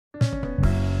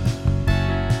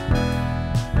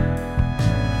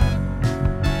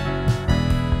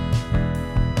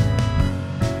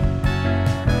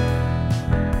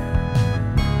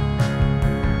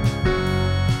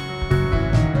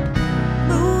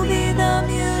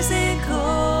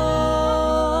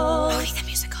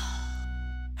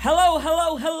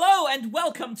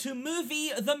welcome to Movie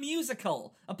the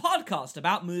Musical, a podcast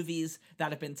about movies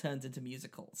that have been turned into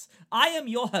musicals. I am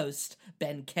your host,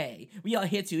 Ben Kay. We are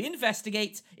here to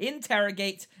investigate,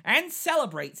 interrogate, and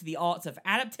celebrate the art of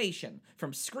adaptation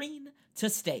from screen to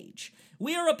stage.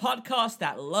 We are a podcast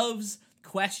that loves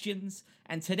questions,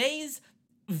 and today's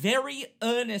very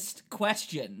earnest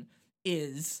question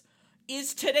is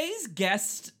today's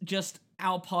guest just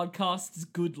our podcast's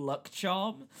good luck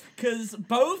charm? Because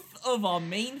both of our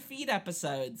main feed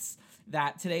episodes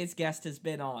that today's guest has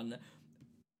been on,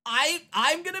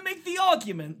 I'm gonna make the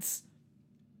argument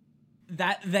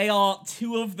that they are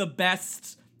two of the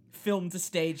best film to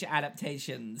stage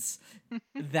adaptations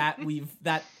that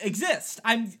exist.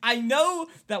 I know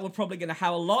that we're probably gonna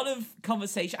have a lot of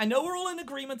conversation. I know we're all in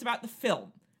agreement about the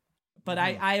film, but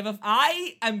I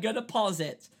am gonna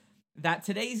posit that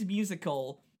today's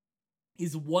musical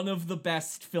is one of the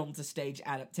best film-to-stage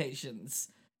adaptations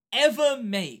ever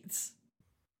made.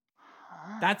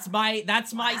 That's my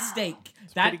stake.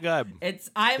 It's pretty good.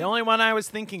 The only one I was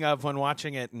thinking of when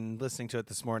watching it and listening to it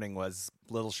this morning was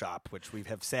Little Shop, which we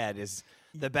have said is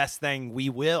the best thing we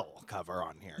will cover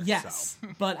on here. Yes, so.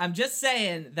 But I'm just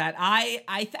saying that I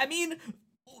mean,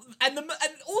 and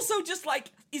also just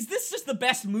like, is this just the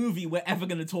best movie we're ever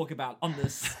going to talk about on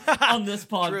this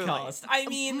podcast? I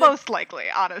mean, most likely,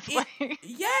 honestly.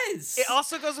 Yes. It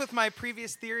also goes with my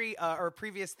previous theory or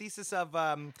previous thesis of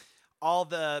all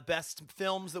the best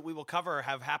films that we will cover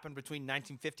have happened between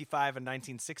 1955 and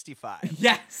 1965.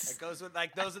 Yes. It goes with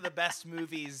like those are the best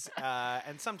movies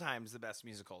and sometimes the best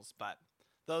musicals, but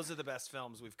those are the best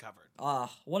films we've covered.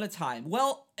 What a time.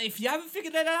 Well, if you haven't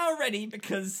figured that out already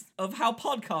because of how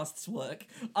podcasts work,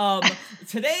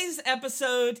 today's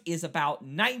episode is about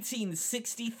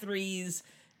 1963's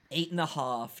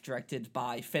 8½, directed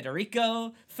by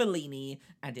Federico Fellini,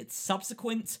 and its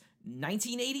subsequent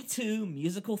 1982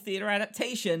 musical theater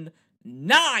adaptation,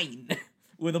 9!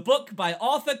 With a book by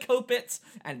Arthur Kopit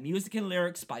and music and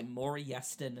lyrics by Maury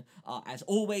Yeston. As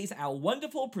always, our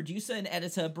wonderful producer and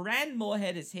editor, Bran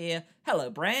Moorhead, is here. Hello,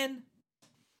 Bran.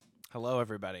 Hello,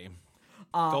 everybody.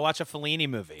 Go watch a Fellini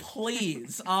movie.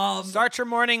 Please. Start your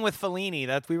morning with Fellini.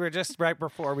 That we were just right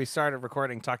before we started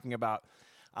recording talking about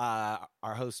our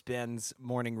host Ben's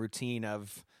morning routine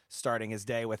of starting his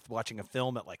day with watching a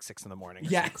film at like 6 a.m. or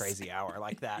some crazy hour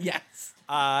like that. Yes.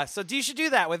 So you should do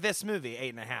that with this movie,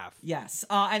 8½. Yes.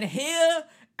 And here,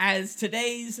 as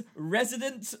today's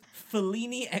resident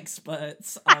Fellini expert,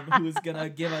 who is gonna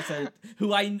give us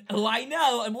who I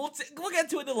know, and we'll get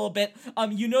to it in a little bit.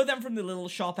 You know them from the Little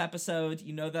Shop episode.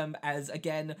 You know them as,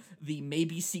 again, the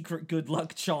maybe secret good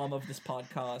luck charm of this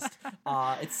podcast.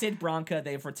 It's Sid Branca.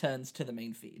 They've returned to the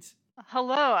main feed.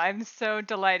 Hello, I'm so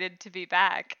delighted to be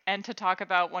back and to talk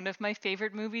about one of my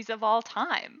favorite movies of all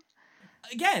time.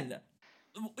 Again,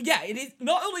 yeah, it is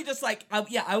not only just like,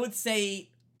 I would say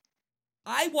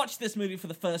I watched this movie for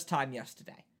the first time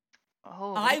yesterday.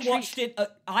 Oh, I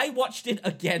watched it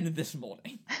again this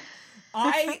morning.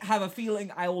 I have a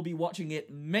feeling I will be watching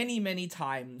it many, many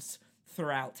times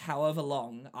throughout however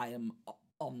long I am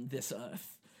on this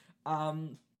earth.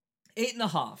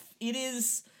 8½. It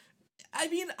is... I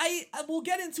mean, I will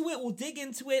get into it. We'll dig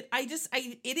into it.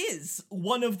 It is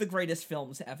one of the greatest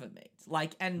films ever made.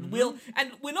 Like, and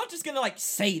we're not just gonna like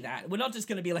say that. We're not just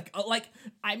gonna be like,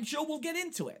 I'm sure we'll get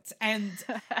into it. And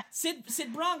Sid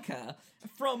Branca,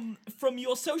 from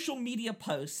your social media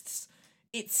posts,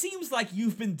 it seems like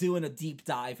you've been doing a deep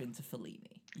dive into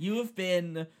Fellini. You have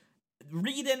been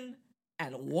reading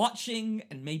and watching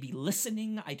and maybe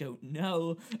listening, I don't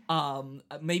know.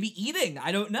 Maybe eating,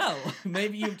 I don't know.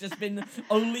 Maybe you've just been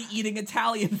only eating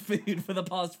Italian food for the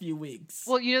past few weeks.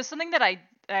 Well, you know, something that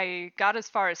I got as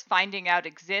far as finding out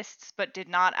exists but did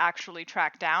not actually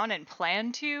track down and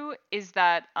plan to is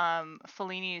that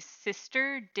Fellini's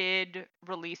sister did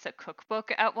release a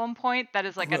cookbook at one point that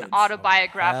is like an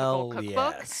autobiographical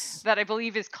cookbook that I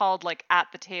believe is called like At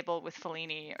the Table with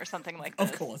Fellini or something like this.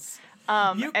 Of course.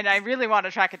 And I really want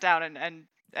to track it down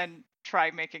and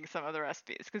try making some of the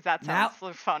recipes because that sounds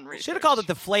like fun research. Should have called it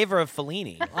The Flavor of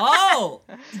Fellini. Oh!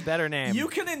 Better name. You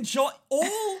can enjoy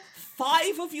all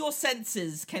 5 of your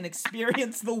senses can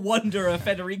experience the wonder of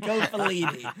Federico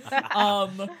Fellini.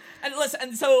 And listen,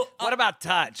 and so... what about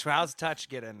touch? How's touch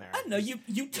get in there? I don't know,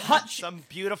 you touch... Some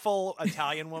beautiful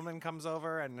Italian woman comes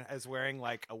over and is wearing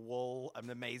like an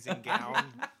amazing gown.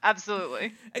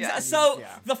 Absolutely. Yeah. So,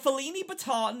 the Fellini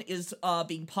baton is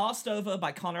being passed over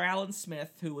by Connor Allen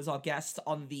Smith, who was our guest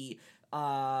on the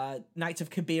Night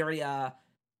of Cabiria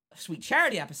Sweet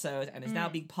Charity episode and is now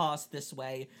being passed this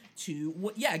way to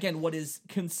what is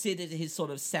considered his sort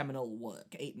of seminal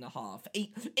work,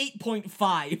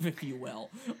 8.5, if you will.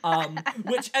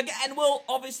 Which again,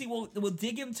 we'll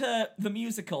dig into the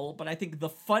musical, but I think the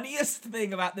funniest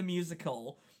thing about the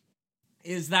musical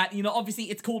is that,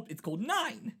 obviously it's called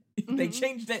 9. They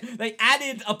changed it. They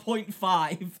added a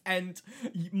 0.5, and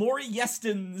Maury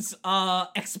Yeston's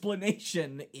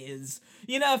explanation is,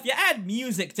 if you add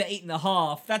music to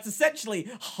 8.5, that's essentially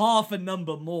half a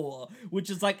number more, which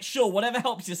is like, sure, whatever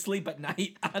helps you sleep at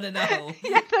night. I don't know.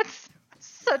 Yeah, that's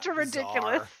such a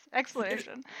ridiculous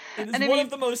explanation. It is one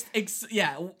of the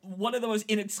most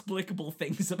inexplicable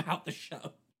things about the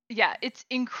show. Yeah, it's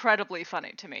incredibly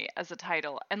funny to me as a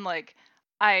title, and like,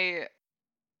 I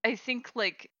think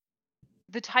like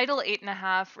the title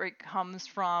 8.5 comes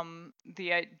from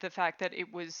the fact that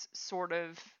it was sort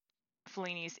of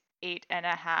Fellini's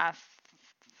 8.5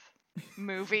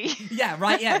 movie. Yeah,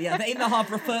 right. Yeah. The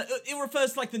 8.5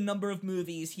 refers to like the number of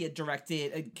movies he had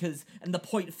directed, and the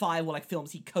 0.5 were like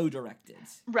films he co-directed.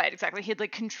 Right, exactly. He had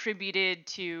like contributed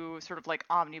to sort of like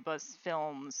omnibus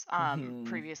films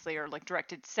previously, or like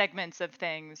directed segments of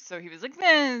things. So he was like,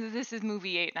 this is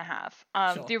movie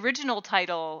 8.5. Sure. The original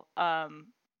title,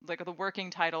 like the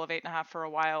working title of 8.5 for a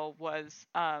while was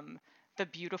The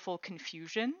Beautiful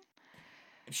Confusion.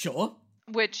 Sure.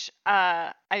 Which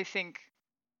I think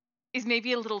is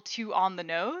maybe a little too on the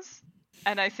nose.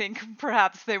 And I think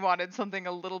perhaps they wanted something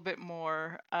a little bit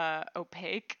more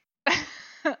opaque.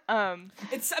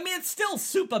 It's still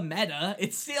super meta.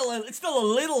 It's still a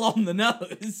little on the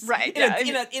nose. Right.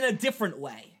 In a different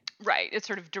way. Right. It's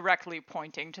sort of directly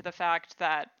pointing to the fact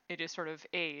that it is sort of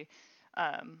a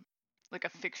like a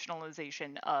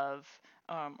fictionalization of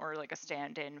or like a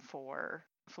stand-in for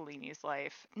Fellini's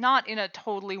life, not in a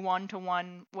totally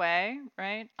one-to-one way,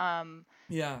 right?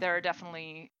 There are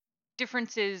definitely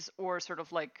differences or sort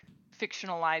of like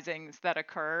fictionalizings that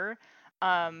occur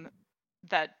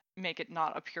that make it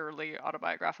not a purely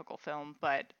autobiographical film,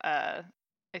 but I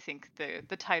think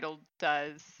the title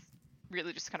does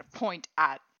really just kind of point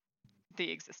at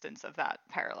the existence of that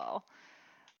parallel.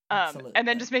 And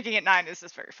then just making it 9 is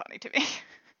just very funny to me.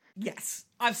 Yes,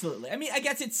 absolutely. I mean, I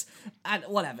guess it's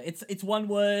whatever. It's one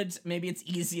word. Maybe it's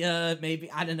easier.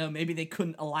 Maybe, I don't know. Maybe they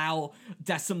couldn't allow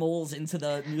decimals into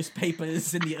the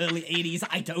newspapers in the early 80s.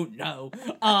 I don't know.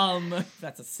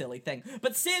 That's a silly thing.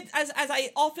 But Sid, as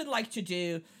I often like to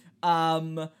do,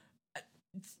 tell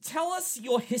us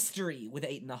your history with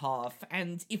 8.5,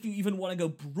 and if you even want to go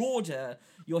broader,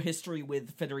 your history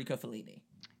with Federico Fellini.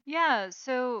 Yeah,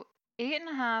 so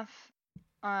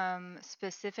 8.5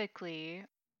 specifically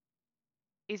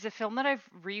is a film that I've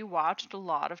rewatched a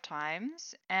lot of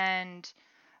times, and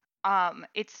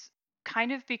it's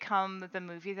kind of become the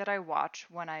movie that I watch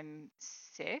when I'm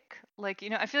sick. Like,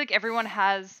 I feel like everyone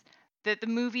has the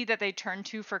movie that they turn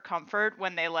to for comfort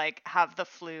when they like have the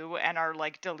flu and are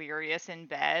like delirious in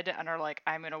bed and are like,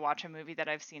 I'm gonna watch a movie that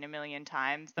I've seen a million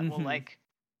times that will like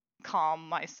calm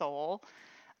my soul.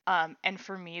 And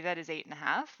for me, that is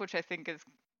 8.5, which I think is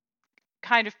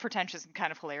kind of pretentious and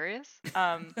kind of hilarious.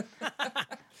 But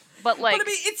I mean,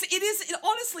 it is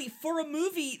honestly, for a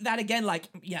movie that, again, like,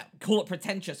 yeah, call it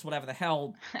pretentious, whatever the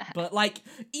hell, but like,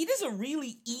 it is a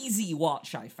really easy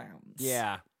watch, I found.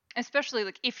 Yeah. Especially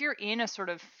like if you're in a sort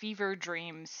of fever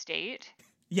dream state.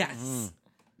 Yes.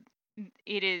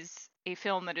 It is a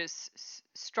film that is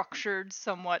structured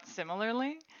somewhat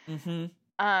similarly.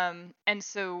 And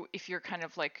so if you're kind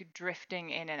of like drifting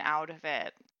in and out of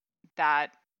it,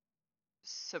 that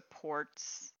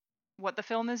supports what the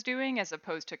film is doing, as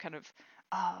opposed to kind of,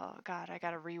 oh god, I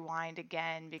gotta rewind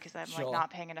again because I'm like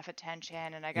not paying enough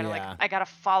attention, and I gotta I gotta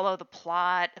follow the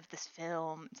plot of this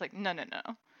film. It's like, no.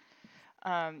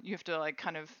 You have to like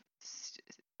kind of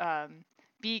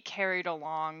be carried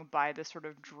along by the sort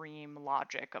of dream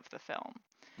logic of the film.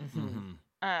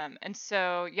 And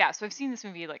so so I've seen this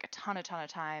movie like a ton of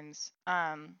times,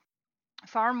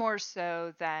 far more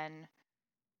so than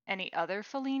any other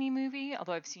Fellini movie,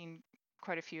 although I've seen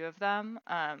quite a few of them.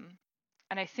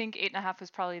 And I think 8.5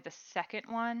 was probably the second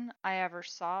one I ever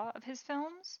saw of his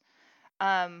films.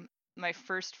 My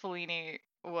first Fellini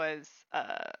was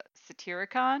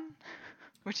Satyricon,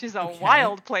 which is a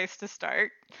wild place to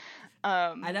start.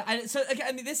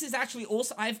 This is actually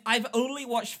also, I've only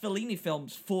watched Fellini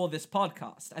films for this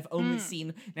podcast. I've only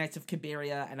seen Nights of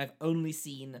Cabiria, and I've only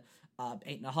seen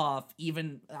 8.5.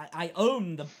 Even I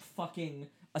own the fucking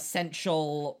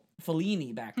essential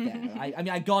Fellini back then. I mean,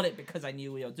 I got it because I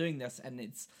knew we were doing this,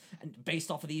 and based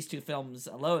off of these two films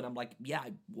alone, I'm like, yeah,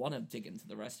 I want to dig into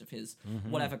the rest of his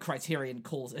whatever Criterion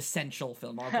calls essential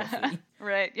filmography.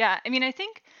 Right. Yeah. I mean, I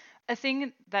think a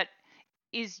thing that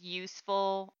is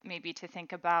useful maybe to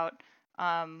think about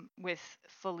with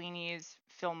Fellini's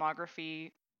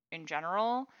filmography in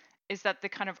general is that the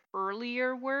kind of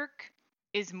earlier work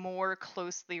is more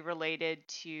closely related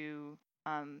to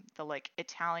the like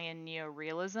Italian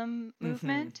neorealism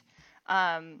movement.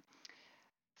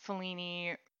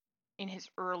 Fellini, in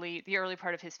the early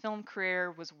part of his film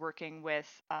career, was working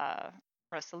with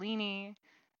Rossellini,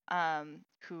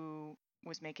 who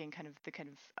was making kind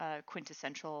of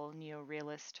quintessential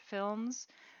neorealist films,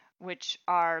 which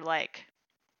are like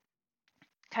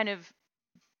kind of,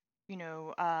 you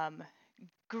know,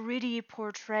 gritty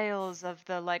portrayals of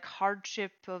the like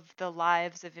hardship of the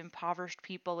lives of impoverished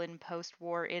people in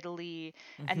post-war Italy,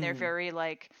 and they're very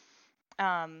like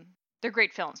they're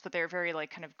great films, but they're very like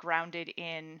kind of grounded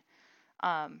in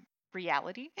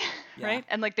reality, right?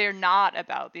 And like they're not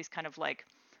about these kind of like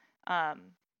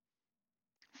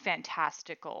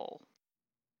fantastical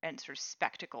and sort of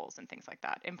spectacles and things like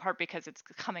that, in part because it's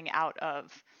coming out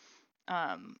of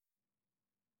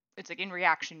it's like in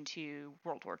reaction to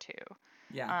World War II.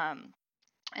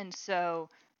 And so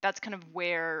that's kind of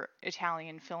where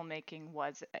Italian filmmaking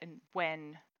was and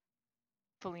when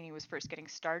Fellini was first getting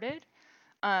started.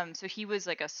 So he was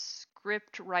like a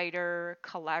script writer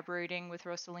collaborating with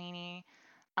Rossellini,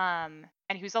 and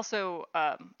he was also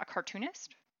a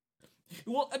cartoonist.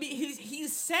 Well, I mean,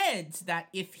 he's said that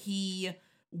if he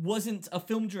wasn't a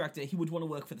film director, he would want to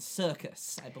work for the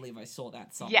circus. I believe I saw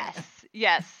that somewhere.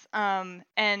 Yes.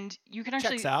 And you can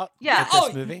actually checks out. Yeah.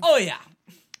 This movie. Oh yeah.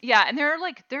 Yeah, and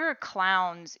there are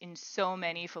clowns in so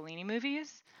many Fellini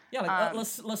movies. Yeah, like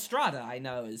La Strada, I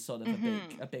know, is sort of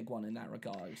a big one in that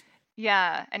regard.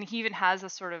 Yeah, and he even has a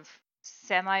sort of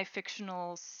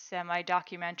semi-fictional,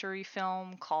 semi-documentary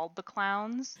film called The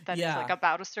Clowns that is like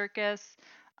about a circus.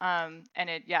 And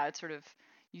it's sort of,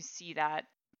 you see that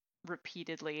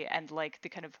repeatedly, and like the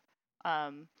kind of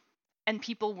and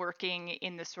people working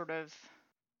in the sort of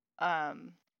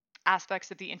aspects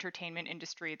of the entertainment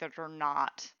industry that are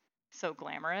not so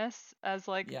glamorous as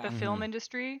like the film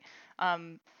industry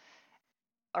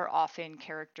are often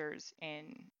characters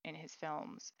in his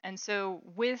films. And so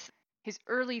with his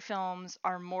early films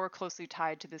are more closely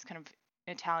tied to this kind of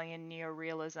Italian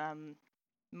neorealism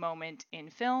moment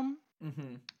in film.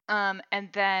 And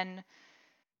then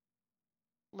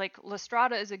like La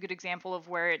Strada is a good example of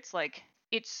where it's like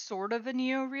it's sort of a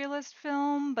neorealist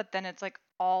film, but then it's like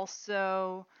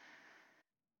also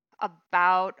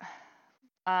about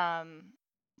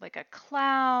like a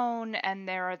clown, and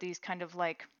there are these kind of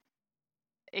like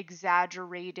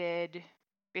exaggerated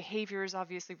behaviors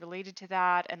obviously related to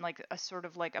that, and like a sort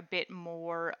of like a bit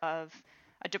more of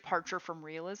a departure from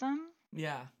realism.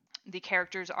 Yeah. The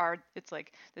characters are, it's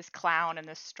like this clown and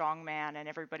this strong man, and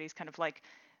everybody's kind of like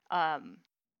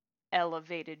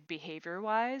elevated behavior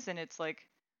wise, and it's like,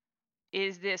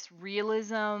 is this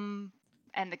realism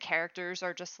and the characters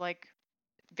are just like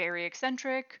very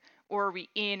eccentric, or are we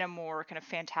in a more kind of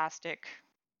fantastic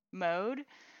mode?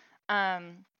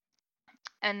 And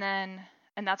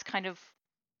that's kind of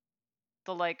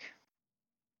the like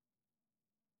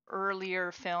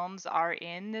earlier films are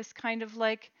in this kind of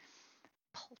like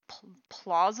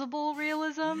plausible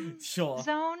realism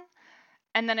zone.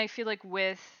 And then I feel like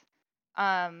with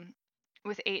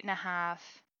 8.5,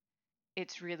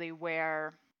 it's really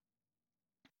where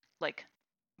like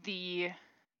the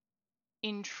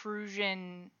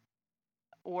intrusion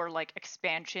or like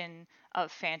expansion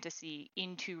of fantasy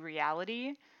into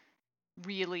reality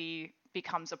really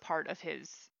becomes a part of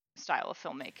his style of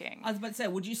filmmaking. I was about to say,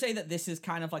 would you say that this is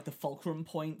kind of like the fulcrum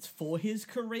point for his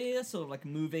career, sort of like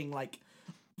moving like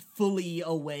fully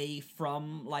away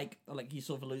from like you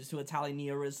sort of alluded to Italian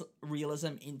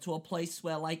neorealism into a place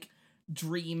where like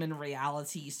dream and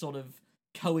reality sort of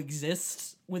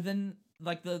coexist within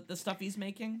like the stuff he's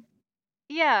making?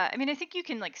 Yeah, I mean, I think you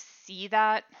can like see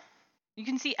that. You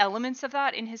can see elements of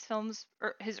that in his films,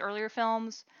 or his earlier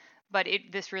films, but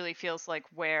this really feels like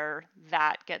where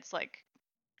that gets like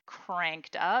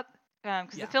cranked up.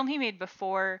 Because the film he made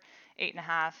before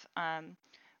 8.5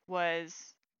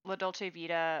 was La Dolce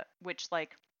Vita, which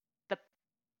like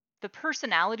the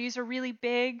personalities are really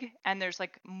big, and there's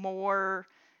like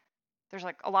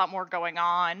a lot more going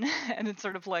on, and it's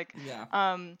sort of like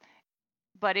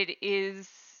but it is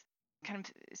kind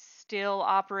of still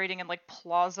operating in like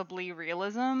plausibly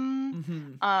realism.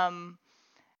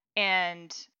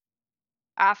 And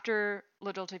after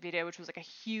La Dolce Vita, which was like a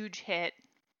huge hit,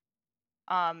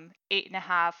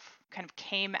 8.5 kind of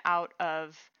came out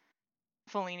of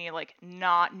Fellini like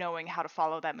not knowing how to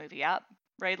follow that movie up,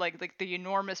 right? Like the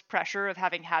enormous pressure of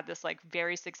having had this like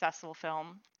very successful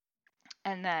film,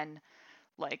 and then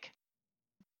like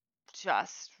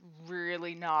just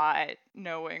really not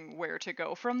knowing where to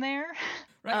go from there.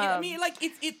 Right. I mean, like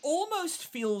it almost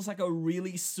feels like a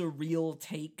really surreal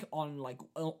take on like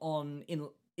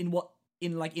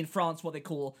in France what they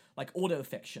call like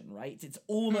autofiction, right? It's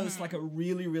almost like a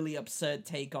really, really absurd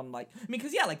take on like, I mean,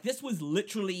 because yeah, like this was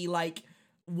literally like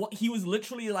what he was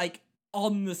literally like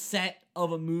on the set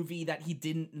of a movie that he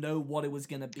didn't know what it was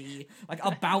gonna be, like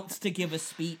about to give a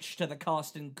speech to the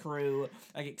cast and crew,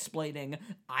 like explaining,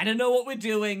 I don't know what we're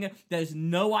doing, there's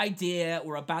no idea,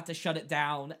 we're about to shut it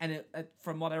down. And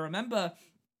from what I remember,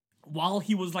 while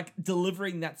he was like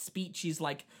delivering that speech, he's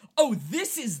like, oh,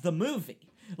 this is the movie.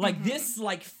 Like this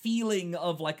like feeling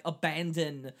of like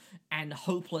abandon and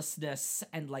hopelessness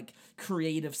and like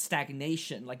creative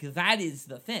stagnation, like that is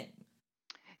the thing.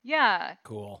 Yeah.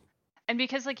 Cool. And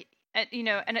because like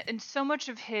and so much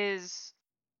of his,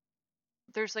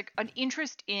 there's like an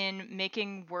interest in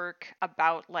making work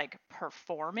about like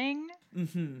performing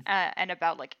and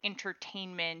about like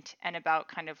entertainment and about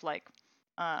kind of like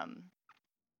the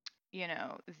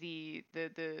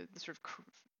sort of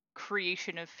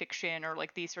creation of fiction, or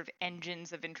like these sort of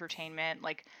engines of entertainment,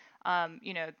 like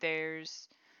there's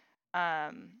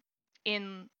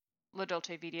in La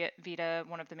Dolce Vita,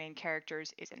 one of the main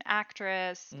characters is an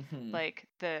actress. Like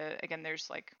there's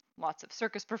like lots of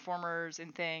circus performers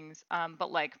and things,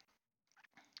 but like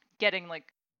getting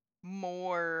like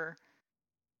more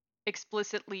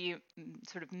explicitly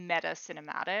sort of meta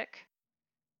cinematic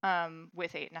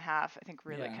with 8.5, I think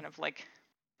really kind of like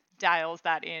dials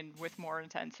that in with more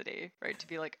intensity, right? To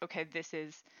be like, okay, this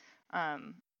is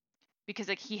because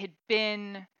like he had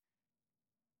been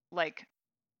like,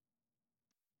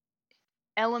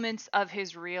 elements of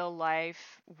his real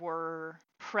life were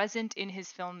present in his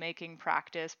filmmaking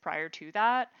practice prior to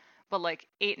that, but like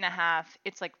 8.5,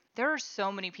 it's like there are so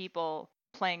many people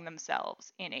playing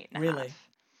themselves in 8.5. Really?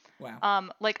 Wow.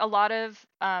 Like a lot of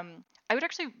I would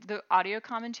actually, the audio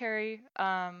commentary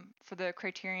for the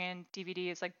Criterion DVD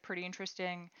is like pretty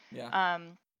interesting. Yeah.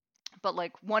 But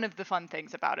like one of the fun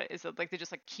things about it is that like they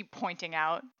just like keep pointing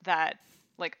out that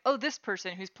like, oh, this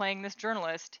person who's playing this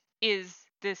journalist is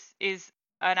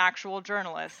an actual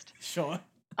journalist. Sure.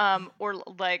 Or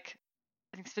like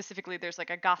I think specifically there's like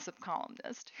a gossip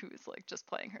columnist who's like just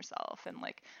playing herself, and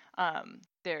like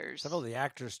there's several of the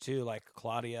actors too, like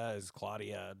Claudia is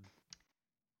Claudia,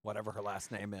 whatever her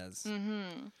last name is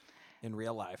in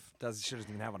real life. She doesn't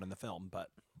even have one in the film, but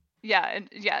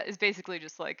it's basically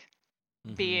just like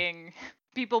being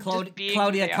people just being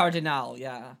Claudia Cardinal.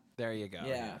 Yeah, there you go.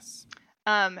 Yeah. Yes.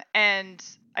 And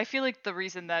I feel like the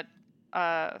reason that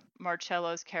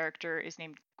Marcello's character is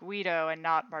named Guido and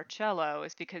not Marcello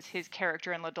is because his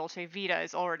character in La Dolce Vita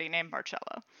is already named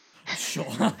Marcello. Sure.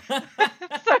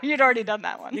 So you'd already done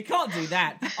that one. You can't do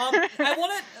that.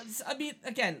 I mean,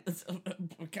 again,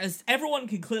 because everyone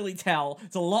can clearly tell,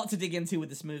 it's a lot to dig into with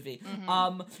this movie.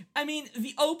 I mean,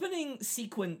 the opening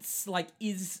sequence, like,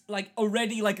 is, like,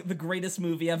 already, like, the greatest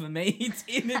movie ever made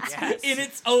in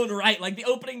its own right. Like, the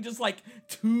opening just, like,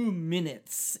 2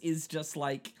 minutes is just,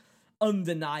 like,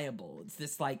 undeniable. It's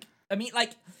this, like, I mean,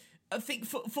 like, I think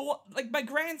for like, my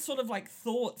grand sort of, like,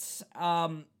 thoughts,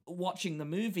 watching the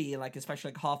movie, like,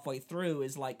 especially like halfway through,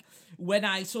 is like when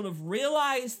I sort of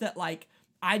realized that like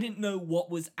I didn't know what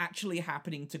was actually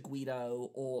happening to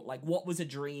Guido, or like what was a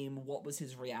dream, what was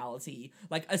his reality.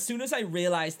 Like as soon as I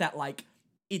realized that like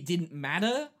it didn't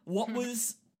matter what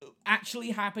was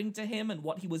actually happening to him and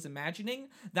what he was imagining,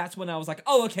 that's when I was like,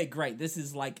 oh, okay, great, this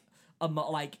is like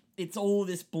like it's all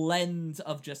this blend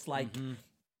of just like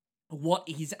what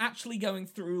he's actually going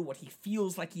through, what he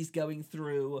feels like he's going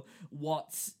through,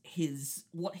 what his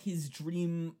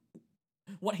dream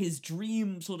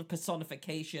sort of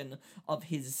personification of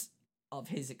his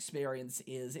experience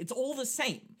is. It's all the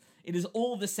same. It is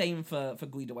all the same for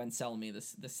Guido Anselmi,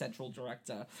 the central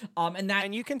director.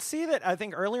 And you can see that, I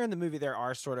think earlier in the movie there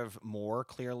are sort of more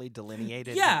clearly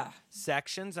delineated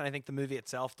sections, and I think the movie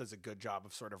itself does a good job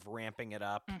of sort of ramping it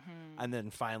up. And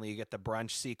then finally you get the brunch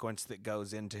sequence that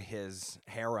goes into his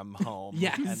harem home.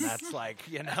 Yes. And that's like,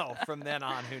 from then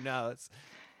on, who knows?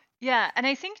 Yeah, and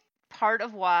I think part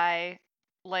of why,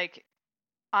 like,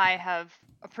 I have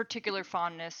a particular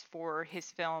fondness for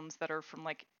his films that are from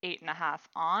like 8.5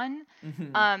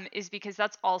 on, is because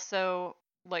that's also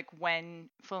like when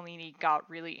Fellini got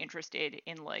really interested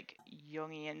in like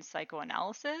Jungian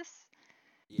psychoanalysis.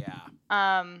 Yeah.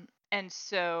 And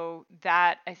so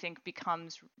that I think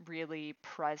becomes really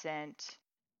present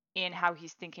in how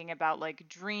he's thinking about like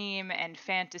dream and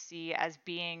fantasy as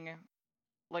being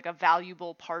like a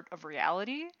valuable part of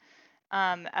reality,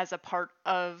 as a part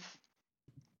of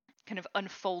kind of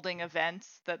unfolding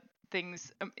events, that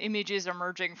things, images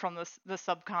emerging from the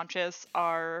subconscious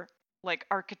are like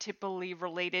archetypally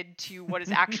related to what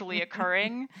is actually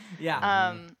occurring.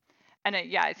 Yeah. And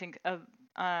I think of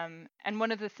and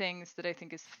one of the things that I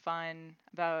think is fun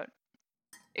about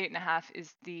 8.5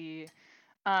 is the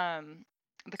kind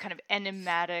of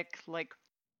enigmatic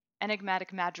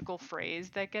magical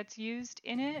phrase that gets used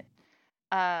in it.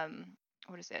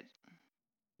 What is it?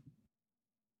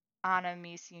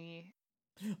 Anamisi.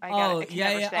 I can never say it.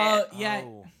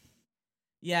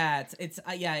 Yeah, it's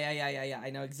yeah. I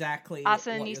know exactly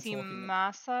Asa what you're talking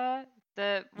about. Nisimasa,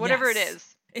 whatever it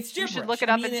is. It's You gibberish. should look it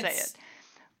up and say it.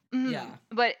 Mm-hmm. Yeah.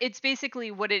 But it's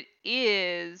basically what it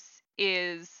is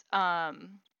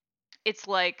it's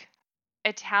like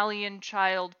Italian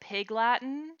child pig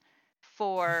Latin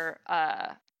for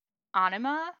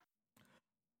anima,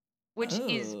 which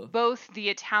is both the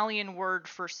Italian word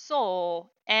for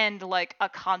soul and like a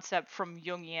concept from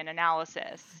Jungian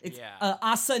analysis. It's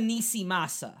asa nisi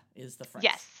masa is the phrase.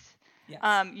 Yes.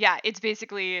 It's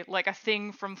basically like a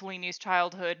thing from Fellini's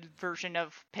childhood version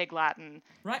of pig Latin.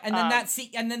 Right,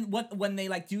 and then when they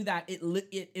like do that,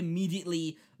 it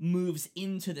immediately moves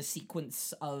into the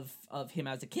sequence of him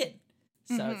as a kid.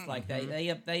 So it's like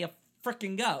they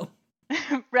frickin' go.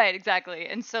 Right, exactly.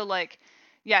 And so like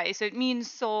so it means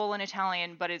soul in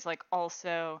Italian, but it's like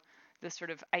also this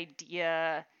sort of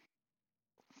idea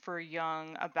for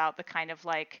Jung about the kind of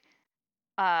like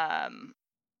the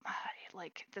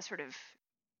sort of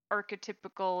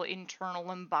archetypical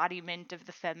internal embodiment of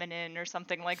the feminine or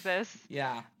something like this.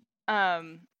 Yeah.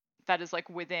 That is like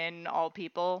within all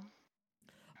people.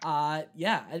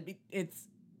 Yeah.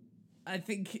 I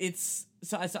think it's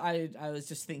so. I was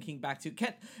just thinking back to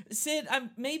Sid.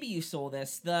 Maybe you saw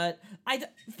this. That part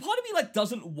of me like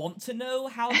doesn't want to know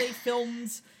how they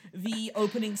filmed the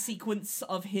opening sequence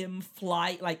of him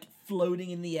floating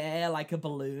in the air like a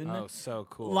balloon. Oh, so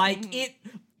cool! Like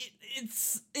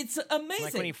it's amazing.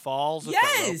 Like when he falls with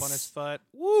the rope on his foot.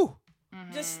 Woo!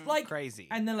 Just like crazy.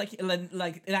 And then like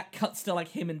that cuts to like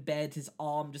him in bed, his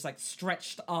arm just like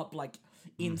stretched up like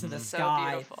into the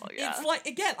sky. So beautiful, yeah. It's like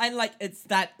again, and like it's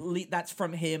that's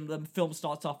from him. The film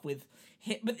starts off with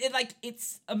him, but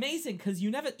it's amazing because you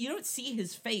don't see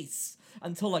his face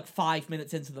until like 5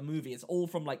 minutes into the movie. It's all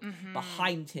from like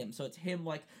behind him. So it's him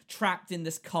like trapped in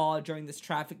this car during this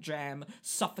traffic jam,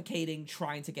 suffocating,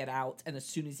 trying to get out. And as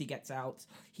soon as he gets out,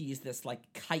 he's this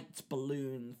like kite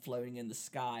balloon floating in the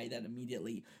sky that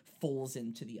immediately falls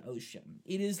into the ocean.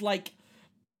 It is like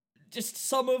just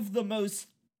some of the most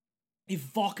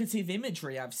evocative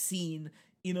imagery I've seen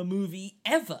in a movie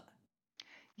ever.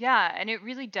 Yeah, and it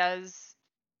really does,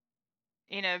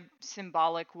 in a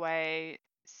symbolic way,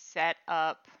 set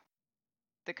up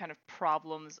the kind of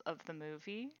problems of the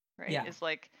movie, right? Yeah. It's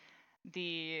like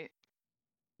the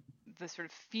sort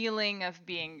of feeling of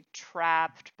being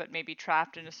trapped, but maybe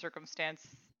trapped in a circumstance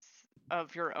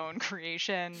of your own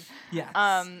creation. Yes.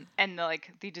 And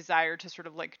the desire to sort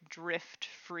of like drift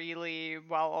freely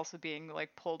while also being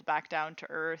like pulled back down to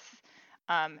earth.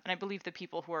 And I believe the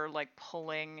people who are like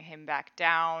pulling him back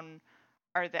down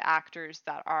are the actors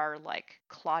that are like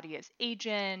Claudia's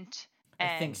agent.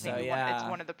 And I think so, yeah. It's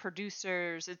one of the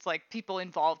producers. It's like people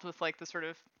involved with like the sort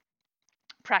of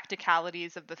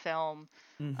practicalities of the film.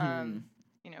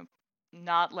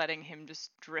 Not letting him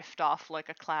just drift off like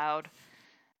a cloud.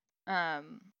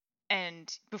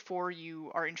 And before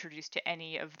you are introduced to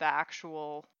any of the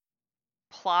actual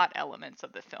plot elements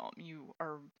of the film, you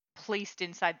are placed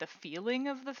inside the feeling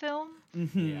of the film.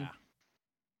 Yeah.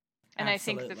 And absolutely. I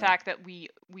think the fact that we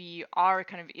are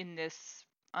kind of in this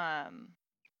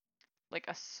like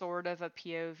a sort of a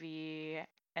POV,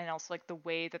 and also like the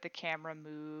way that the camera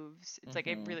moves, it's like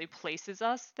it really places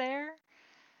us there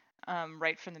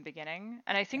right from the beginning.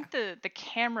 And I think the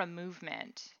camera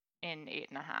movement in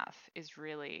 8.5 is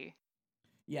really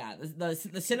the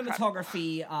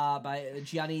cinematography by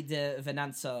Gianni De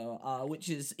Venanzo, which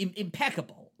is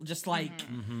impeccable, just like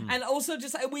and also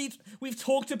just we've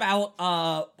talked about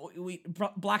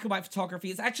black and white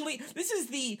photography. It's actually, this is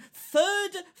the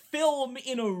third film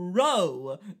in a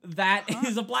row that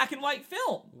is a black and white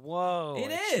film. Whoa,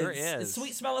 it sure is.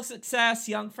 Sweet Smell of Success,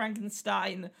 Young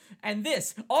Frankenstein, and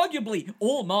this, arguably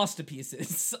all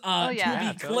masterpieces,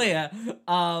 to be clear.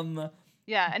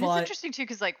 Yeah, and it's interesting too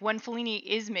because like when Fellini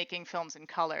is making films in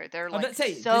color, they're like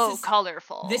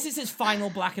colorful. This is his final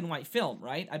black and white film,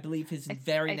 right? I believe his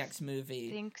very next movie.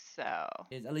 I think so.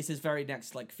 At least his very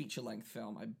next like feature length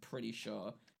film, I'm pretty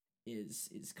sure, is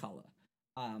color.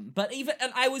 But even,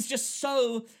 and I was just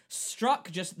so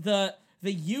struck, just the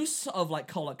use of like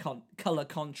color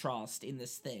contrast in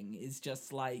this thing is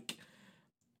just like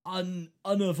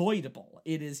unavoidable.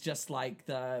 It is just like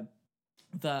the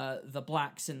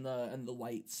blacks and the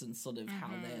whites, and sort of how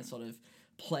they're sort of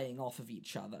playing off of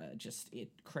each other, just it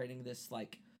creating this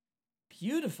like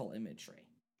beautiful imagery.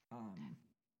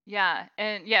 Yeah,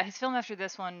 and yeah, his film after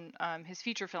this one, his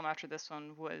feature film after this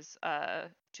one was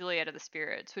Juliet of the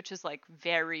Spirits, which is like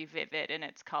very vivid in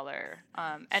its color,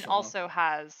 and Sure. also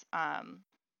has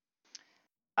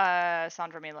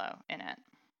Sandra Milo in it,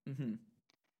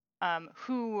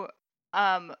 who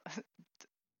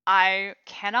I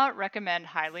cannot recommend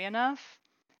highly enough.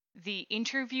 The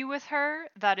interview with her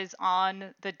that is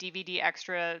on the DVD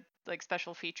extra like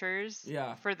special features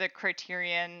for the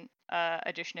Criterion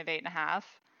edition of 8.5.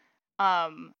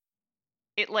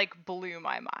 It like blew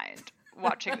my mind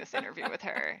watching this interview with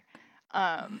her.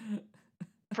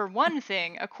 For one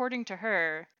thing, according to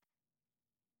her,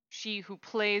 she who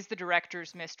plays the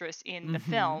director's mistress in the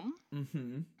film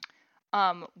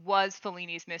was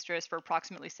Fellini's mistress for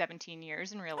approximately 17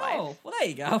 years in real life. Oh, well, there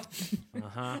you go.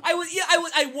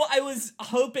 I was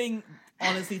hoping,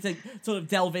 honestly, to sort of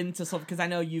delve into sort of, because I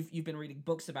know you've been reading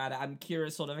books about it. I'm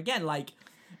curious, sort of, again, like,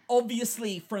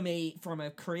 obviously from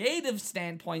a creative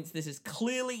standpoint, this is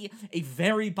clearly a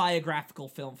very biographical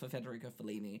film for Federico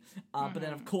Fellini. But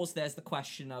then, of course, there's the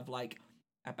question of like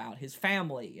about his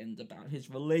family and about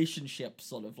his relationship,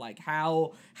 sort of like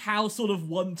how sort of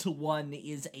 1-to-1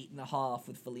 is 8.5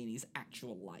 with Fellini's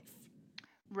actual life.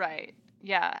 Right.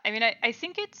 Yeah. I mean, I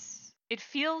think it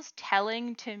feels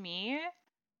telling to me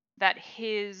that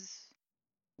his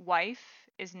wife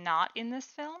is not in this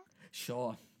film.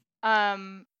 Sure.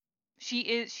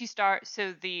 She stars,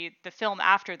 so the film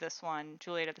after this one,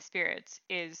 Juliet of the Spirits,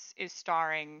 is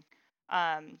starring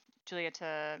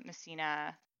Giulietta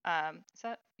Messina.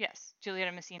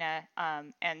 Giulietta Messina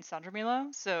and Sandra Milo.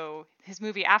 So his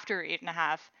movie after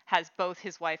 8.5 has both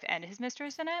his wife and his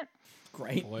mistress in it.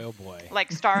 Great. Boy, oh boy.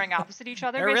 Like starring opposite each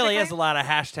other. There really is a lot of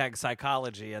hashtag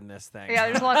psychology in this thing. Yeah,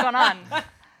 there's a lot going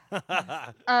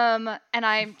on. And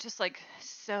I'm just like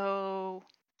so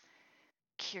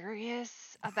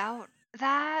curious about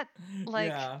that.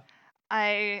 Like,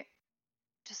 I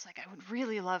would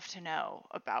really love to know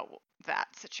about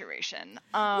that situation.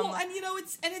 Well, and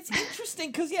it's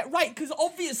interesting because because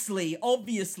obviously,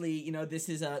 this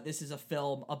is a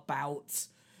film about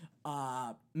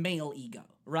male ego,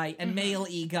 right? And male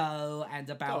ego, and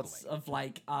about of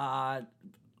like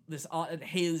this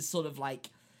his sort of like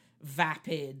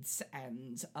vapid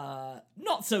and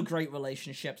not so great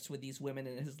relationships with these women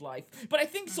in his life. But I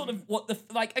think sort of what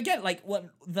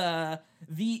the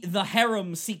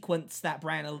harem sequence that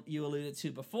Bran, you alluded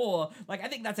to before, like I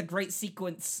think that's a great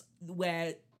sequence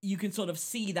where you can sort of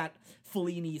see that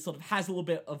Fellini sort of has a little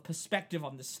bit of perspective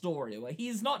on the story, where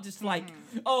he's not just like,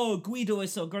 oh, Guido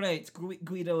is so great,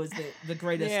 Guido is the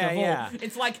greatest of all.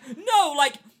 It's like, no,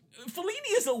 like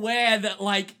Fellini is aware that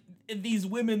like these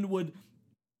women would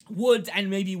and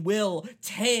maybe will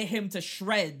tear him to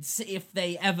shreds if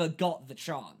they ever got the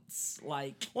chance.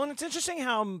 Like, well, and it's interesting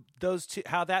how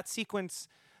that sequence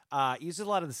uses a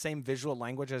lot of the same visual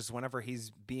language as whenever he's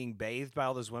being bathed by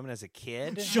all those women as a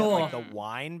kid. Sure. Like the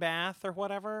wine bath or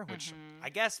whatever, which I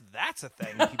guess that's a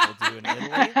thing people do in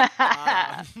Italy.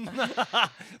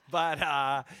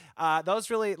 But those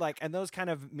really like, and those kind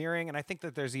of mirroring, and I think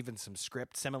that there's even some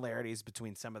script similarities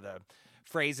between some of the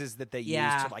phrases that they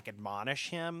use to like admonish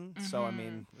him. So I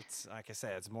mean, it's like I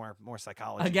said, it's more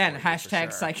psychology. Again,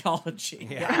 hashtag psychology.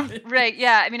 Yeah. Right.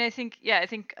 Yeah. I mean, I think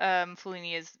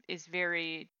Fellini is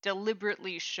very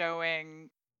deliberately showing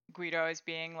Guido as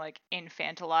being like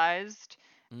infantilized,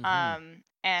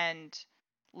 and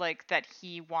like that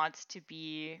he wants to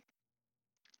be,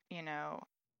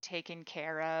 taken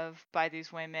care of by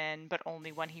these women, but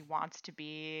only when he wants to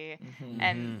be,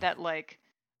 and that like.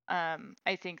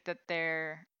 I think that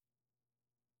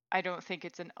I don't think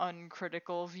it's an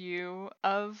uncritical view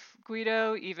of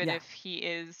Guido, even if he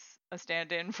is a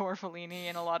stand-in for Fellini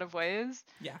in a lot of ways.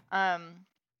 Yeah. I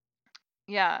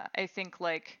think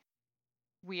like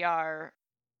we are.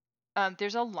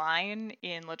 There's a line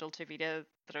in La Dolce Vita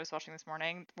that I was watching this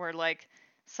morning where like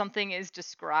something is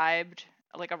described,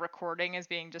 like a recording is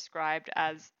being described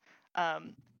as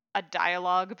a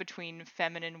dialogue between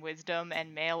feminine wisdom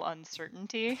and male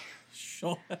uncertainty.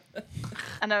 Sure.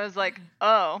 And I was like,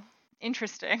 oh,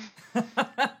 interesting.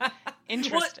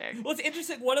 Interesting. What's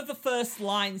interesting, one of the first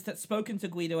lines that's spoken to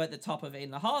Guido at the top of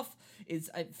 8.5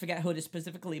 is, I forget who it is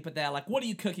specifically, but they're like, what are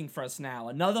you cooking for us now?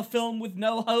 Another film with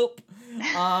no hope?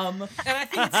 And I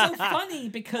think it's so funny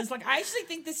because, like, I actually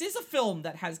think this is a film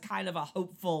that has kind of a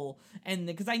hopeful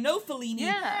ending, because I know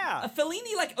Fellini,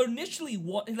 Fellini, like, initially,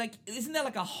 isn't there,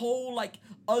 like, a whole, like,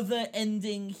 other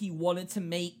ending he wanted to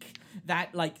make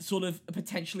that, like, sort of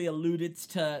potentially alluded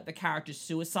to the character's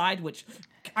suicide, which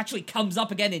actually comes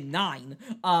up again in 9.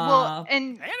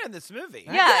 And in this movie.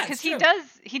 Yeah, because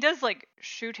he does like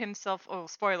shoot himself. Oh,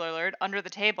 spoiler alert! Under the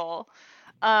table.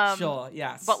 Sure.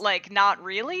 Yes. But like not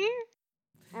really.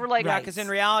 We're like, yeah, because in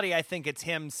reality, I think it's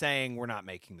him saying we're not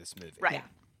making this movie. Right.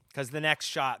 Because the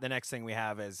next thing we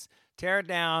have is tear it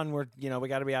down. We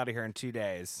got to be out of here in 2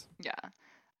 days. Yeah.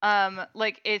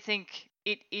 Like I think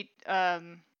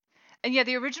and yeah,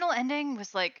 the original ending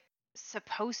was like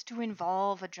supposed to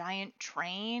involve a giant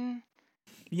train.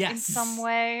 Yes. In some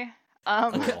way.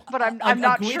 But I'm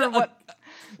not sure what.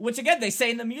 Which again, they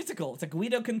say in the musical, it's a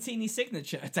Guido Contini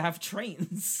signature to have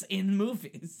trains in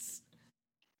movies.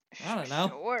 I don't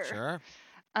know. Sure.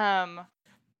 I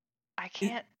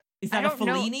can't. Is that a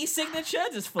Fellini signature?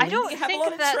 Does Fellini have a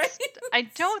lot of trains? I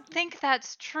don't think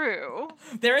that's true.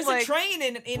 There is a train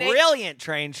in brilliant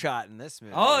train shot in this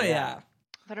movie. Oh yeah.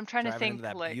 But I'm trying to think into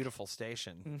that like beautiful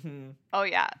station. Mm-hmm. Oh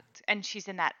yeah, and she's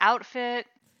in that outfit.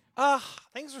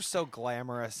 Things were so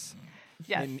glamorous.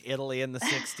 Yes. In Italy in the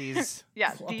 60s.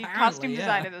 Yeah, the costume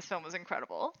design in this film was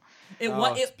incredible.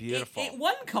 It's beautiful. It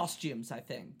won costumes, I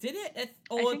think. Did it?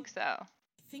 I think so. I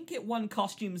think it won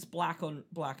costumes black and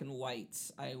white,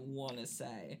 I want to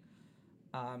say.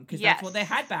 Because that's what they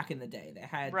had back in the day. They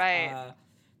had... Right.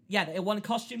 It won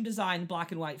costume design,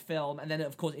 black and white film, and then,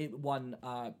 of course, it won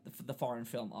the foreign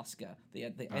film Oscar,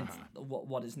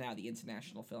 what is now the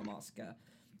International Film Oscar.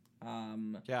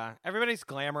 Everybody's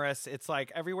glamorous. It's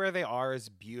like everywhere they are is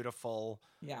beautiful.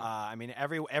 Yeah. I mean,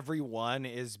 everyone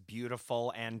is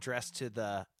beautiful and dressed to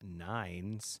the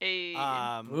nines. Hey.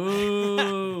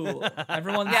 Ooh.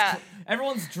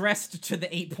 Everyone's dressed to the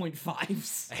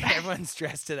 8.5s. Everyone's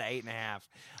dressed to the 8.5.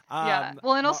 Yeah.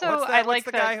 Well, and also what's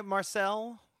the guy,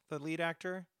 Marcel, the lead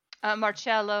actor?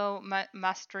 Marcello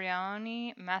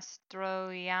Mastroianni.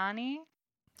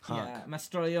 Yeah,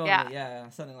 Mastroianni. Yeah,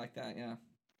 something like that. Yeah.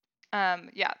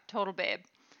 Yeah, total babe.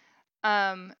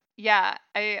 Yeah,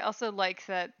 I also like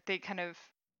that they kind of,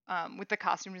 with the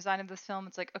costume design of this film,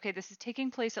 it's like, okay, this is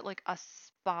taking place at like a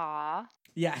spa.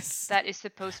 Yes. That is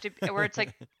supposed to be, where it's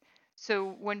like,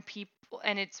 so when people,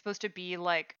 and it's supposed to be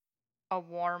like a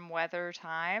warm weather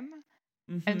time.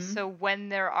 Mm-hmm. And so when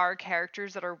there are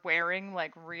characters that are wearing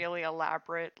like really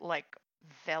elaborate, like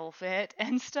velvet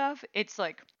and stuff, it's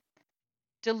like,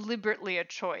 deliberately a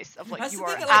choice of like you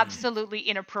are absolutely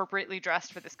inappropriately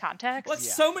dressed for this context. Well,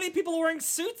 so many people are wearing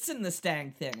suits in this dang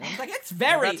thing. I was like, it's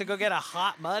very about to go get a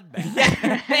hot mud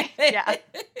bath. Yeah.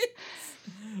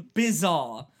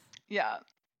 Bizarre. Yeah.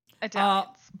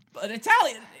 Italians. But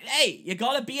Italian, hey, you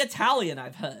gotta be Italian,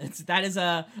 I've heard. That is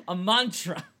a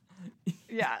mantra.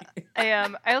 Yeah.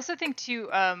 I also think too,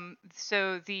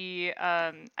 so the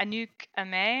Anouk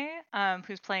Aimée,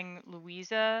 who's playing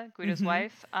Louisa, Guido's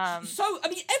wife. So, I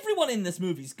mean, everyone in this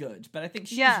movie's good, but I think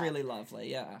she's really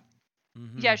lovely, yeah.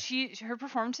 Mm-hmm. Yeah, her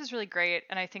performance is really great,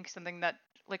 and I think something that,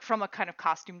 like, from a kind of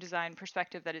costume design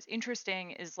perspective that is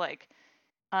interesting is, like,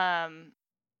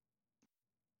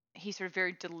 he sort of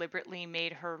very deliberately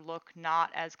made her look not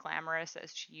as glamorous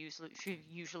as she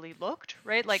usually looked,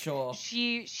 right? Like, sure.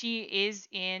 she is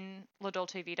in La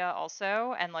Dolce Vita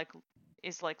also, and like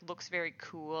is like looks very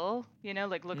cool, you know,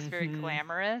 like looks very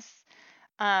glamorous.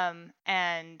 And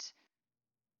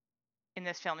in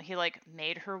this film, he like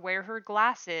made her wear her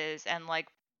glasses and like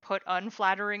put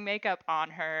unflattering makeup on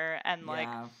her, and like,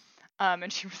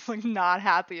 and she was like not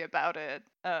happy about it,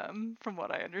 from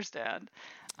what I understand.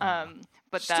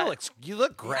 But you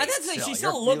look great. She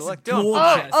still looks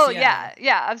gorgeous.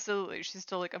 Yeah, absolutely. She's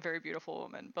still like a very beautiful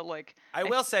woman. But like, I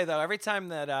will say though, every time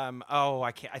that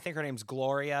I think her name's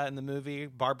Gloria in the movie.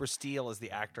 Barbara Steele is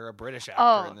the actor, a British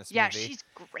actor in this movie. Yeah, she's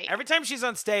great. Every time she's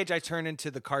on stage, I turn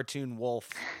into the cartoon wolf,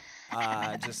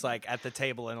 just like at the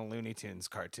table in a Looney Tunes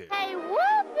cartoon. Hey,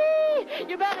 Whoopi,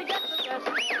 you better get the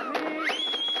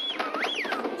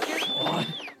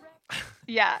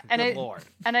Yeah, and Lord.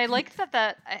 And I like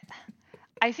that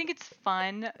I think it's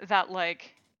fun that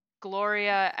like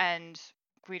Gloria and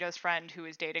Guido's friend who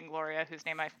is dating Gloria, whose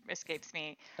name escapes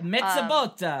me.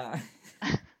 Mezzabotta.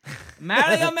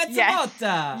 Mario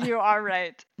Mezzabotta. Yes, you are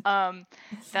right.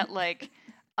 That like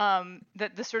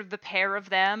that the sort of the pair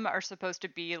of them are supposed to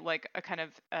be like a kind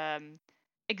of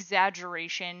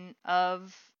exaggeration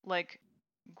of like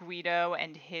Guido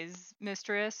and his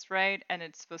mistress, right? And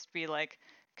it's supposed to be like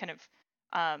kind of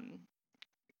um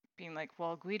being like,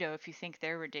 well, Guido, if you think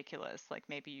they're ridiculous, like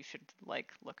maybe you should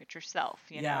like look at yourself,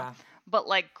 you know? Yeah. But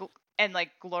like and like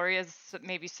Gloria's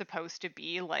maybe supposed to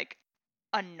be like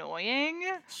annoying,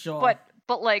 Sure.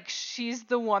 but like she's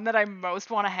the one that I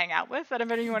most want to hang out with out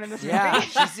of anyone in this Yeah, movie.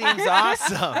 she seems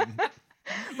awesome.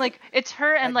 Like it's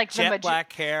her and like the jet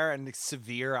black hair and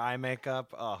severe eye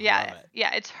makeup. Oh, love it.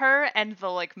 Yeah, it's her and the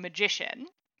like magician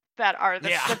that are the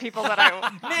people that I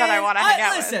Man, that I want to hang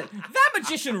out listen, with. that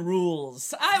magician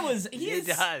rules. He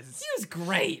does. was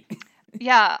great.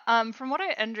 Yeah, from what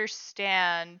I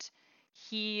understand,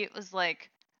 he was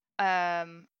like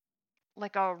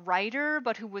a writer,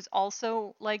 but who was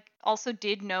also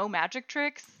did know magic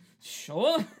tricks.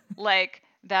 Sure. Like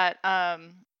that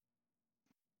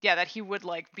that he would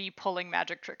like be pulling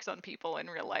magic tricks on people in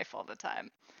real life all the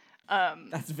time.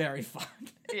 That's very fun.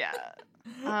 Yeah.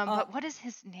 But what is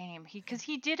his name? Because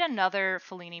he did another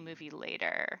Fellini movie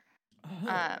later.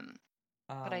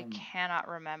 But I cannot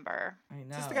remember. I know.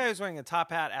 Is this the guy who's wearing a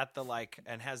top hat at the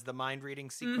and has the mind reading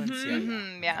sequence?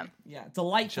 Yeah.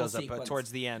 Delightful Shows up sequence.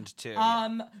 towards the end too.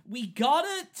 We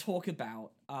gotta talk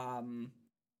about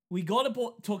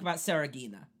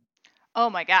Saragina. Oh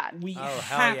my god. We hell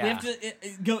have yeah.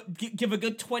 to give a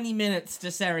good 20 minutes to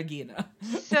Saragina.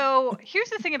 So here's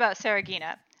the thing about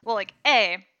Saragina. Well, like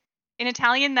in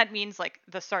Italian that means like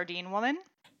the sardine woman.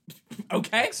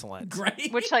 Okay. Excellent.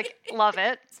 Great. Which like love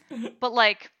it. But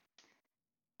like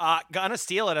gonna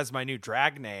steal it as my new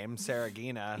drag name,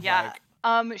 Saragina. yeah.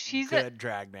 Like, she's good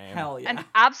drag name. Hell yeah. an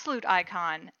absolute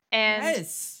icon. And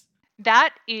yes.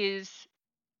 that is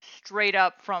straight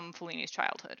up from Fellini's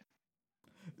childhood.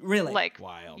 Really? Like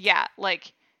Wild. Yeah,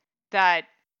 like that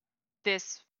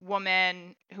this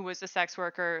woman who was a sex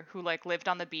worker who like lived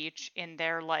on the beach in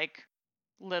their like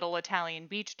little Italian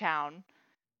beach town,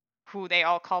 who they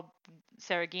all called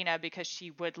Saragina because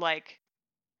she would like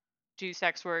do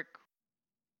sex work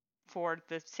for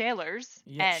the sailors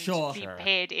Yeah, and sure. be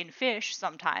paid in fish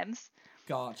sometimes.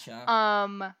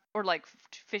 Gotcha. Or like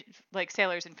like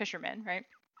sailors and fishermen, right?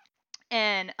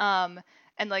 And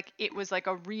like it was like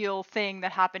a real thing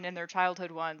that happened in their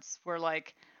childhood once, where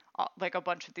like a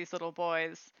bunch of these little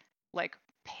boys like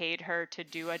paid her to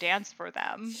do a dance for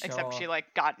them, except Sure. she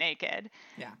like got naked.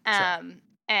 Yeah.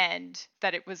 And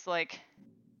that it was like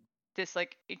this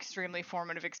like extremely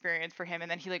formative experience for him,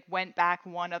 and then he like went back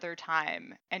one other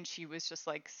time and she was just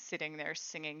like sitting there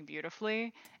singing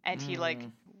beautifully, and he like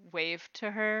waved to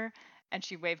her and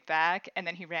she waved back, and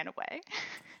then he ran away.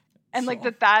 And like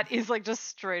Sure. that is like just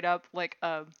straight up like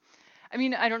I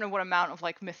mean, I don't know what amount of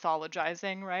like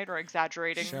mythologizing, right, or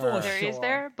exaggerating Sure. there is Sure.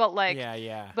 there, but like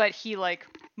Yeah. but he like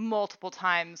multiple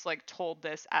times like told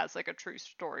this as like a true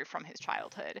story from his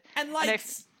childhood. And like,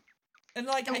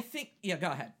 I think, yeah,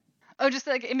 go ahead. Oh, just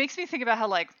like it makes me think about how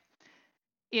like,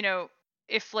 you know,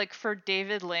 if like for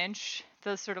David Lynch,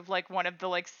 the sort of like one of the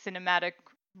like cinematic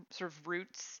sort of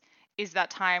roots is that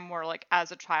time where like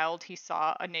as a child he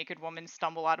saw a naked woman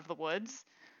stumble out of the woods.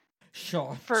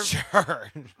 Sure.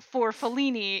 Sure. For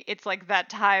Fellini, it's like that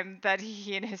time that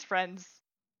he and his friends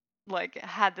like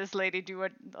had this lady do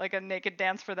a naked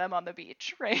dance for them on the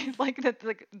beach, right? Like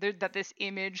that this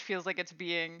image feels like it's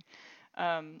being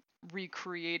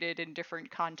recreated in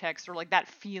different contexts, or like that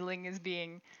feeling is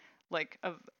being like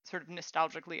sort of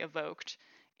nostalgically evoked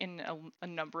in a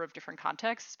number of different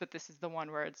contexts, but this is the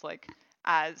one where it's like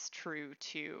as true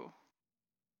to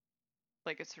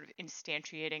like it's sort of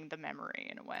instantiating the memory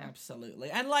in a way.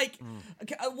 Absolutely. And like,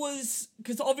 it was,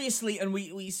 because obviously, and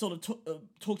we sort of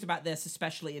talked about this,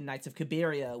 especially in Nights of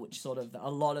Cabiria, which sort of, a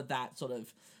lot of that sort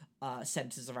of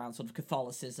centers around sort of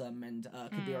Catholicism, and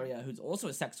Cabiria, who's also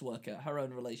a sex worker, her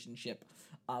own relationship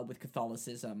with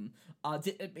Catholicism.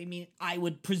 I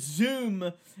would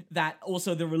presume that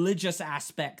also the religious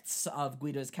aspects of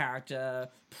Guido's character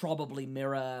probably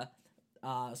mirror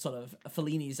sort of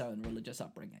Fellini's own religious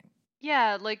upbringing.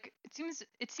 Yeah, like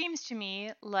it seems to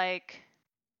me like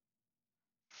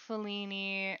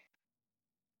Fellini,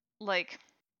 like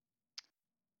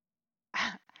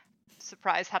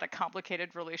surprise, had a complicated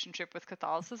relationship with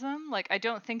Catholicism. Like I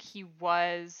don't think he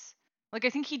was like I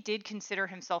think he did consider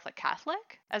himself a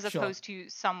Catholic, as Sure. opposed to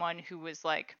someone who was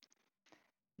like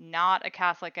not a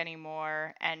Catholic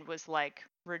anymore and was like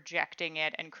rejecting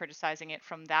it and criticizing it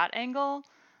from that angle.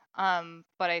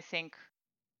 But I think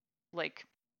like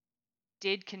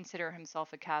did consider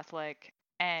himself a Catholic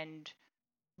and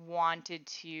wanted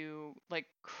to like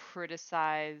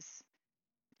criticize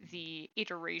the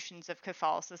iterations of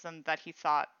Catholicism that he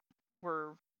thought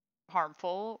were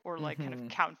harmful or like kind of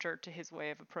counter to his way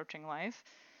of approaching life.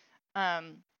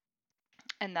 And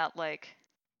that like,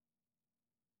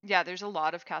 yeah, there's a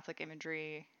lot of Catholic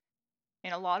imagery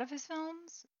in a lot of his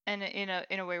films, and in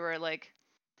a way where like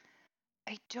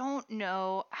I don't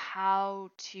know how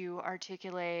to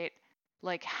articulate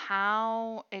like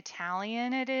how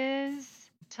Italian it is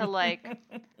to like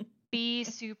be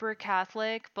super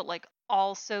Catholic but like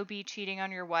also be cheating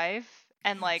on your wife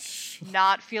and like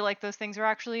not feel like those things are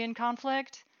actually in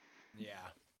conflict. Yeah.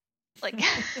 Like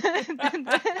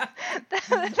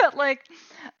that like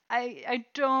I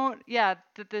don't, yeah,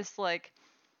 that this like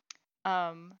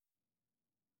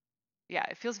yeah,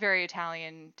 it feels very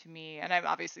Italian to me, and I'm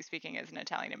obviously speaking as an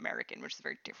Italian American, which is a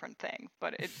very different thing,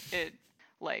 but it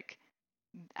like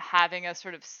having a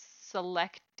sort of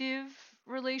selective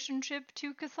relationship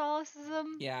to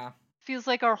Catholicism Yeah. feels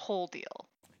like our whole deal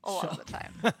a lot of the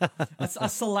time. A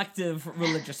selective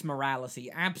religious morality,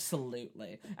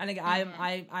 absolutely. And again,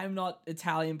 I'm not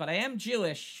Italian, but I am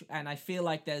Jewish, and I feel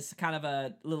like there's kind of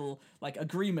a little like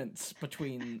agreement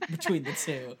between the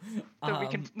two. So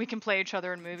we can play each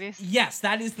other in movies. Yes,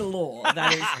 that is the law.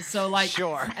 That is so like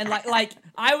Sure. And like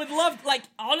I would love like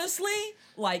honestly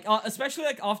like especially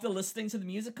like after listening to the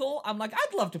musical, I'm like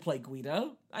I'd love to play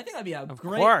Guido. I think that'd be a great.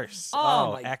 Of course.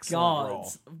 Oh my excellent god.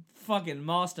 role. Fucking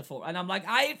masterful, and I'm like,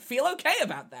 I feel okay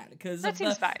about that because That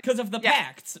seems fine. because of the Yeah.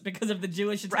 pact, because of the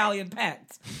Jewish-Italian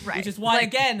pact, Right. which is why Like-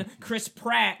 again Chris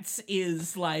Pratt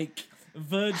is like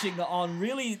verging on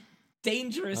really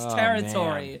dangerous Oh,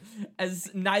 territory as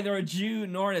neither a Jew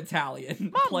nor an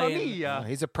Italian. playing.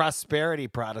 He's a prosperity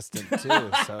Protestant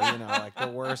too, so like the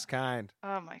worst kind.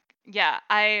 Oh my, yeah,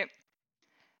 I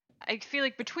feel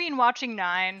like between watching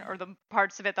 9 or the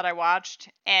parts of it that I watched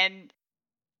and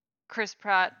Chris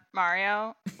Pratt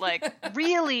Mario, like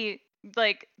really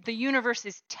like the universe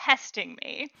is testing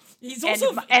me. He's And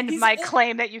also and my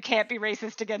claim that you can't be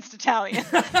racist against Italians.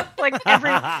 Like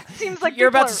seems like You're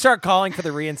people about to start calling for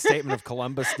the reinstatement of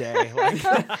Columbus Day. Like,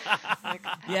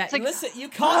 Yeah, like- listen, you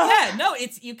can't. Yeah, no,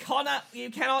 it's you cannot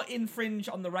infringe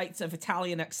on the rights of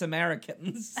Italian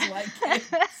ex-Americans. Like,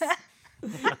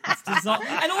 it's designed.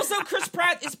 And also, Chris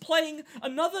Pratt is playing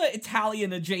another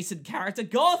Italian-adjacent character,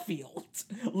 Garfield,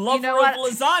 lover of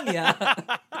what?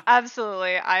 lasagna.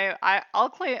 Absolutely. I'll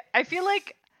claim. I feel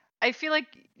like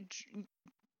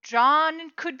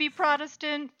John could be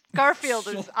Protestant. Garfield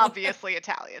is obviously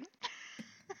Italian.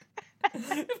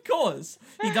 Of course,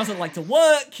 he doesn't like to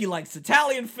work. He likes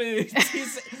Italian food.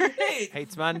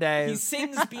 hates Mondays. He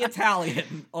sings "Be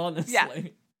Italian." Honestly. Yeah.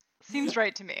 Seems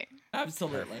right to me.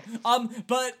 Absolutely.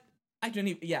 But I don't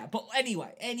even. Yeah. But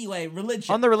anyway,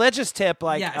 religion. On the religious tip,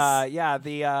 like, Yes.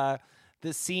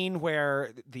 the scene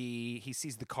where he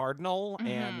sees the cardinal Mm-hmm.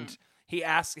 and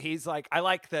he's like, I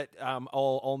like that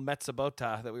old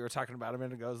Mezzabota that we were talking about a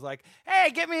minute ago is like,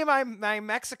 hey, get me my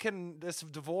Mexican this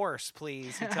divorce,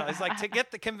 please. He's like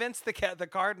to convince the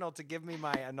cardinal to give me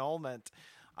my annulment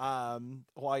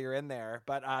while you're in there.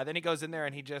 But then he goes in there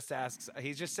and he just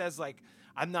says like,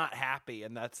 I'm not happy,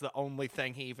 and that's the only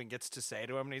thing he even gets to say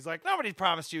to him. And he's like, nobody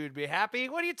promised you would be happy.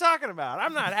 What are you talking about?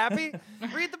 I'm not happy.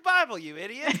 Read the Bible, you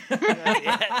idiot.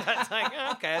 That's like,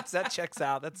 okay, that checks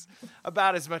out. That's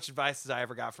about as much advice as I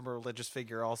ever got from a religious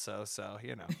figure also, so,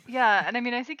 Yeah, and I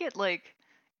mean, I think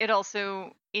it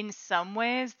also, in some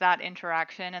ways, that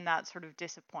interaction and that sort of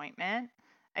disappointment,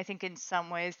 I think in some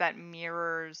ways that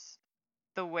mirrors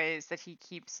the ways that he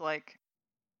keeps like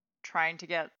trying to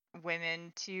get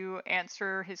women to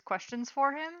answer his questions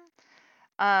for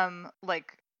him.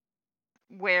 Like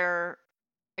where,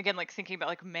 again, like thinking about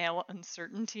like male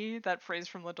uncertainty, that phrase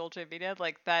from La Dolce Vita,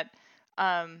 like that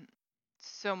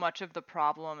so much of the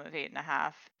problem of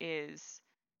 8.5 is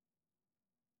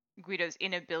Guido's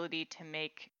inability to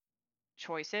make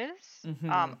choices,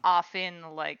 Mhm.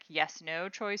 often like yes no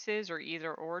choices or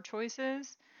either or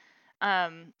choices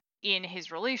in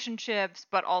his relationships,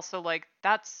 but also like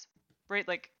that's right,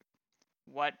 like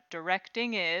what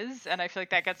directing is, and I feel like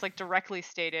that gets like directly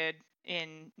stated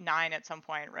in 9 at some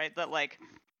point, right? That like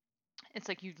it's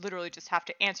like you literally just have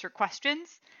to answer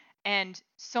questions, and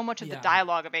so much of the Yeah.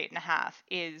 dialogue of 8.5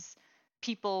 is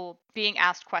people being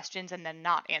asked questions and then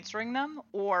not answering them,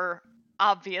 or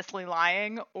obviously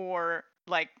lying, or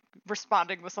like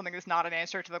responding with something that's not an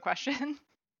answer to the question.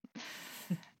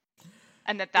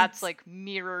 And that's It's- like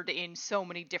mirrored in so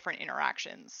many different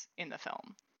interactions in the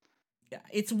film. Yeah,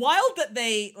 it's wild that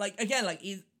they like again like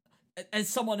as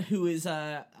someone who is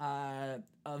a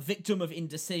victim of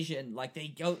indecision, like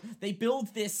they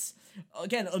build this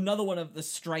again. Another one of the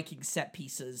striking set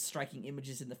pieces, striking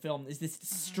images in the film is this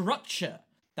structure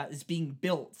that is being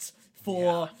built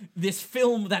for this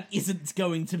film that isn't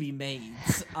going to be made.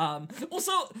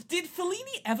 Also, did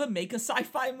Fellini ever make a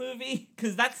sci-fi movie?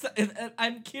 Because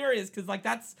I'm curious, because like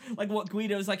that's like what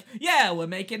Guido's like, yeah, we're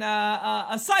making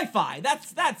a sci-fi.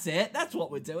 That's it. That's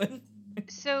what we're doing.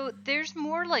 So there's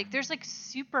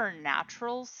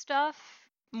supernatural stuff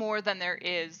more than there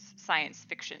is science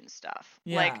fiction stuff.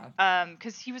 Yeah.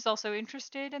 Because he was also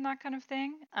interested in that kind of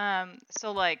thing.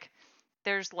 So like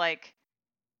there's like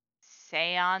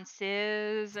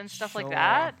seances and stuff like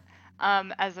that,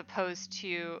 as opposed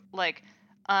to like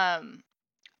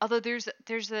although there's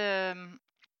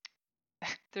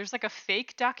like a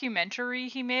fake documentary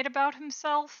he made about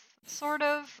himself, sort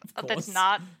of that's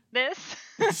not this.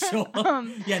 Sure.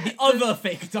 Yeah, the other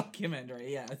fake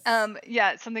documentary. Yes.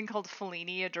 Yeah, something called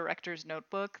Fellini, a director's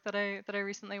notebook that I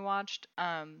recently watched.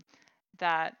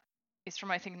 That is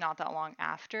from, I think, not that long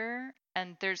after.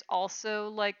 And there's also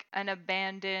like an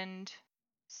abandoned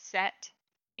set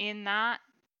in that,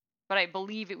 but I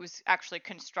believe it was actually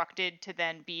constructed to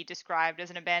then be described as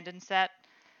an abandoned set.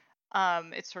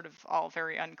 It's sort of all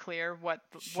very unclear what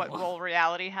role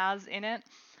reality has in it.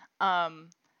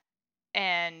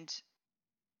 And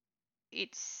it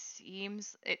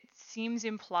seems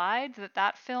implied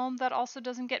that film that also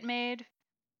doesn't get made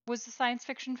was a science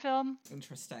fiction film.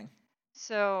 Interesting.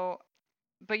 So,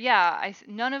 but yeah,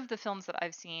 none of the films that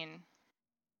I've seen,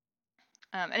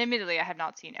 and admittedly I have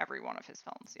not seen every one of his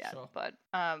films yet, Sure. but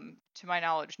to my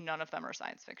knowledge, none of them are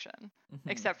science fiction,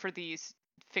 except for these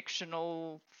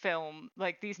fictional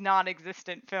like these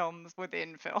non-existent films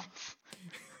within films.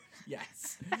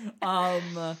 Yes.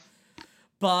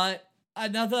 But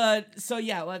another, so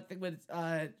yeah, I think with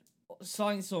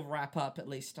starting to sort of wrap up, at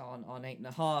least on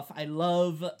 8.5, I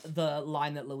love the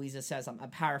line that Louisa says, I'm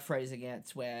paraphrasing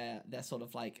it, where they're sort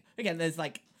of like, again, there's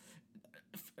like,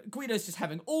 Guido's just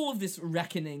having all of this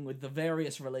reckoning with the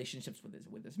various relationships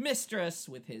with his mistress,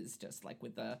 with his, just like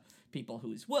with the people who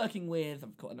he's working with,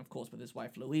 and of course with his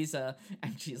wife Louisa,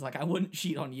 and she's like, I wouldn't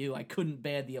cheat on you, I couldn't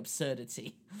bear the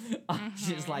absurdity.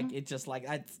 She's like,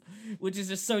 which is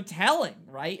just so telling,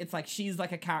 right? It's like she's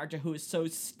like a character who is so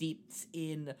steeped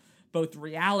in both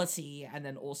reality and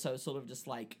then also sort of just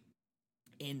like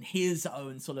in his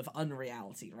own sort of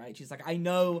unreality, right? She's like, I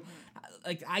know,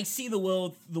 like, I see the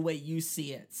world the way you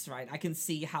see it, right? I can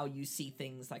see how you see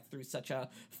things, like, through such a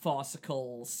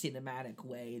farcical, cinematic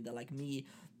way that, like, me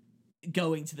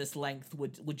going to this length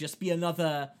would just be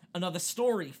another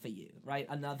story for you, right?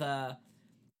 Another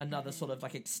sort of,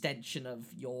 like, extension of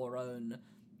your own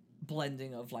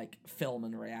blending of, like, film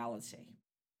and reality.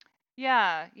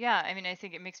 Yeah. I mean, I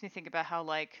think it makes me think about how,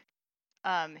 like,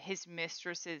 his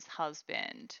mistress's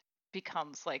husband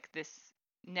becomes like this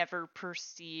never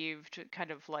perceived kind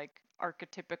of like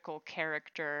archetypical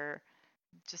character,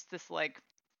 just this like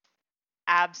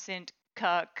absent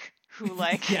cuck who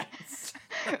like Yes.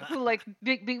 who like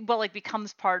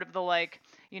becomes part of the like,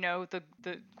 you know, the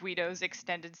Guido's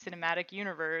extended cinematic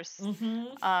universe,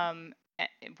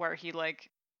 where he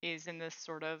like is in this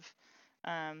sort of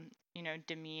you know,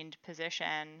 demeaned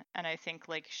position. And I think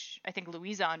like I think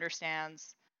Louisa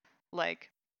understands like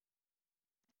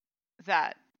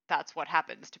that's what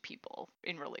happens to people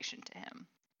in relation to him,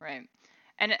 right?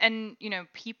 And you know,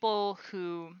 people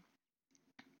who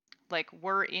like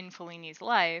were in Fellini's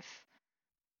life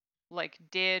like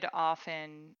did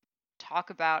often talk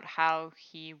about how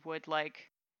he would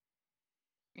like,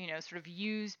 you know, sort of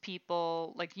use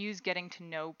people, like use getting to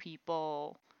know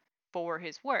people for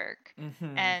his work.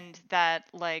 And that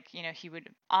like, you know, he would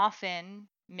often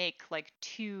make like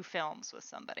 2 films with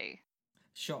somebody,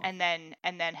 Sure. and then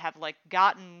have like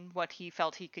gotten what he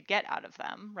felt he could get out of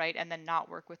them, right, and then not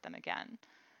work with them again.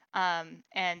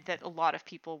 And that a lot of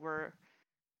people were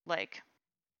like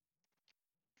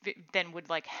then would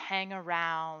like hang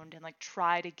around and like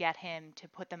try to get him to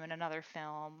put them in another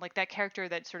film, like that character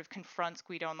that sort of confronts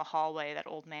Guido in the hallway, that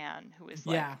old man who is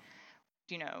like,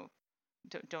 you know,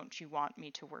 don't you want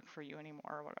me to work for you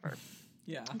anymore or whatever.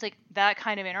 Yeah. It's like that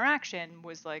kind of interaction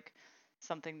was like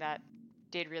something that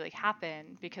did really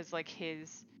happen, because like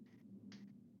his,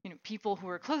 you know, people who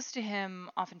were close to him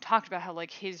often talked about how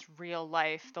like his real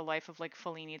life, the life of like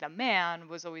Fellini the man,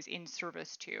 was always in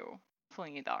service to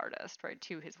Fellini the artist, right,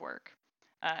 to his work.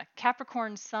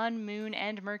 Capricorn sun, moon,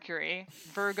 and Mercury,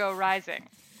 Virgo rising,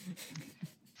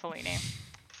 Fellini.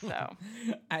 So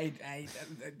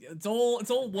it's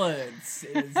all words.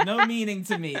 It's no meaning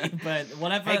to me, but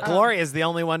whatever. Hey, Gloria is the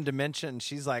only one to mention.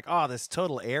 She's like, oh, this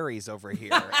total Aries over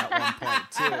here at one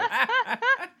point too.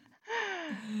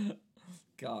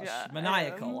 Gosh, Yeah,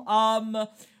 maniacal.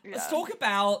 Let's talk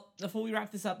about, before we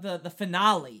wrap this up, the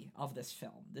finale of this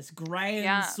film. This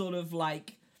grand sort of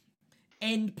like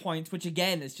end point, which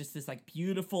again is just this like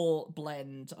beautiful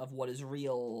blend of what is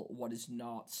real, what is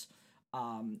not.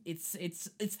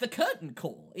 It's the curtain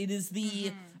call. It is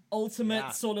the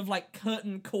ultimate sort of like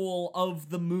curtain call of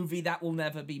the movie that will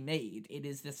never be made. It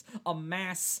is this a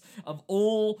mass of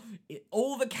all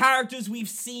the characters we've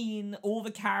seen, all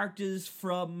the characters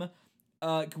from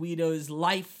Guido's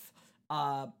life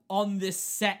on this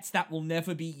set that will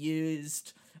never be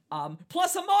used.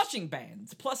 Plus a marching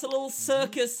band, plus a little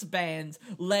circus band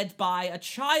led by a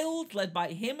child, led by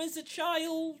him as a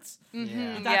child.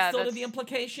 That's sort of the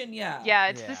implication, Yeah,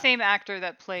 it's the same actor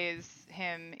that plays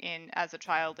him as a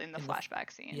child in the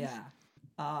flashback scenes. Yeah.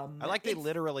 I like they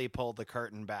literally pulled the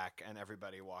curtain back and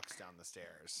everybody walks down the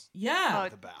stairs. Yeah.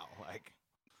 The bow, like.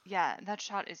 Yeah, that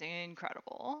shot is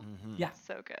incredible. Yeah.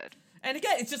 So good. And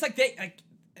again, it's just like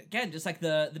just like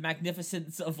the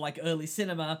magnificence of like early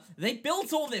cinema, they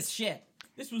built all this shit.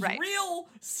 This was real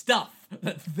stuff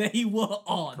that they were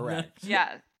on. Correct.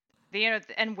 Yeah.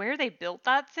 And where they built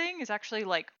that thing is actually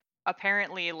like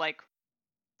apparently like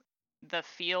the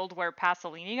field where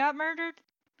Pasolini got murdered.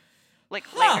 Like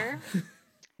later.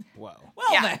 Whoa.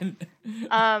 Well then.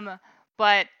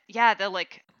 But yeah,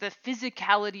 the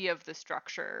physicality of the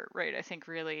structure, right? I think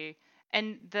really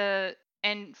and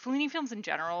Fellini films in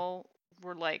general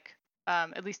were like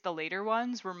at least the later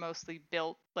ones were mostly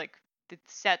built like the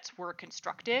sets were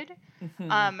constructed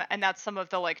and that's some of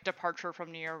the like departure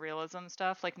from neorealism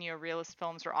stuff. Like neorealist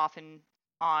films are often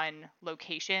on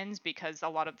locations because a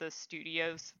lot of the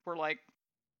studios were like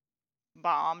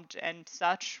bombed and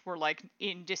such, were like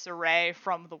in disarray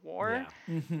from the war.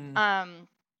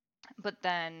 But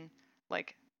then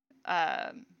like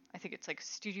I think it's like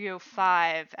Studio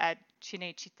 5 at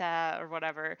Cinecittà or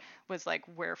whatever was like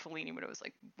where Fellini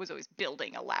was always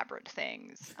building elaborate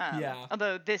things.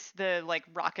 Although the like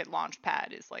rocket launch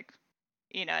pad is like,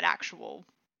 an actual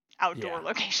outdoor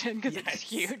location because it's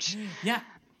huge. Yeah.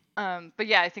 But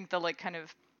yeah, I think the like kind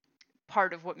of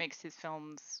part of what makes his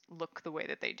films look the way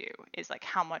that they do is like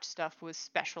how much stuff was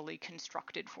specially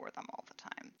constructed for them all the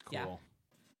time. Cool. Yeah.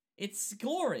 It's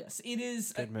glorious. It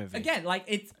is good movie. Again, like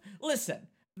listen,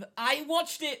 I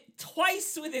watched it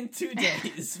twice within 2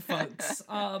 days, folks.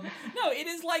 No, it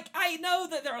is like, I know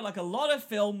that there are like a lot of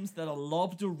films that are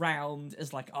lobbed around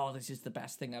as like, oh, this is the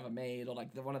best thing ever made, or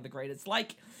like one of the greatest.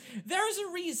 Like, there is a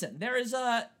reason.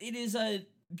 It is a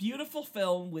beautiful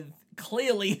film with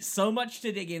clearly so much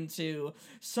to dig into,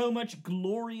 so much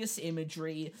glorious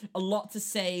imagery, a lot to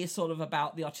say sort of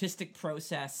about the artistic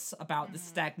process, about the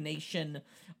stagnation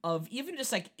of even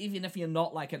if you're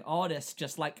not like an artist,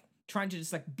 just like trying to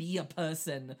just like be a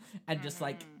person and just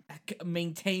like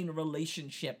maintain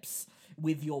relationships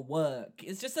with your work.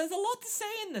 It's just, there's a lot to say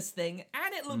in this thing,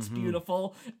 and it looks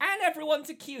beautiful, and everyone's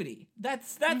a cutie.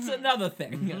 That's another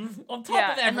thing on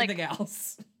top of everything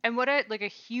else. And what a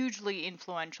hugely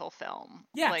influential film.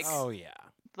 Yes. Like, oh yeah.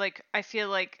 Like, I feel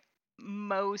like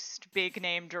most big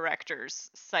name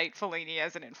directors cite Fellini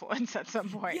as an influence at some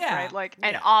point, right? Like,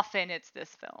 and often it's this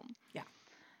film. Yeah.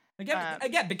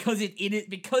 Again, because it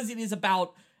is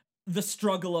about the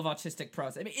struggle of artistic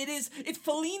process. I mean, it's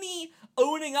Fellini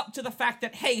owning up to the fact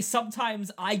that, hey,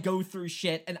 sometimes I go through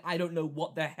shit and I don't know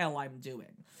what the hell I'm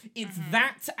doing. It's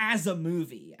that as a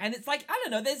movie. And it's like, I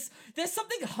don't know, there's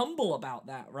something humble about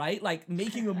that, right? Like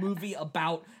making a movie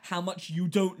about how much you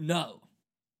don't know.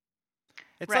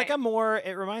 It's like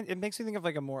it makes me think of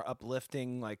like a more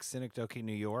uplifting like Synecdoche,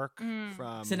 New York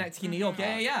from Synecdoche, New York,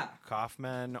 yeah.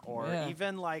 Kaufman, or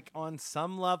even like on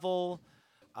some level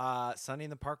Sunny in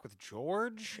the Park with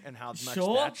George, and how much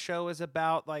that show is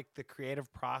about like the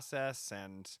creative process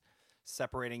and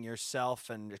separating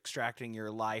yourself and extracting your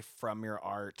life from your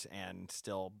art and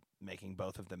still making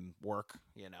both of them work,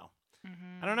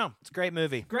 I don't know. It's a great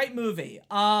movie. Great movie.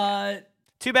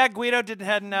 Too bad Guido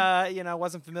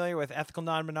wasn't familiar with ethical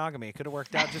non-monogamy. It could have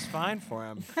worked out just fine for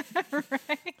him.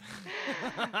 Right.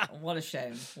 What a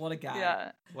shame. What a guy.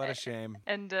 Yeah. What a shame.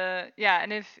 And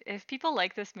and if people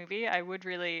like this movie, I would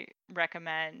really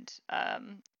recommend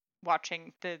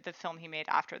watching the film he made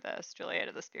after this, Juliet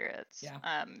of the Spirits. Yeah.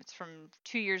 It's from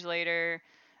 2 years later,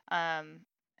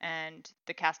 and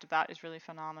the cast of that is really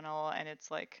phenomenal, and it's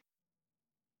like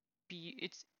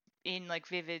it's in like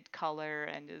vivid color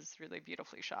and is really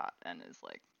beautifully shot and is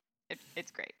like it's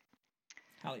great.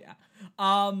 Hell yeah.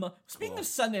 Speaking of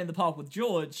Sunday in the Park with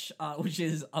George, which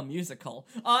is a musical,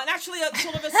 and actually a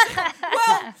sort of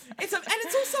it's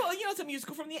also it's a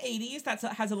musical from the 80s that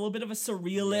has a little bit of a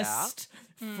surrealist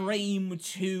frame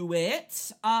to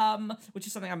it, which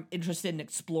is something I'm interested in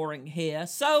exploring here.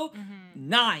 So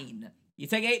 9. You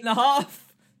take 8.5.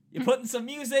 You put in some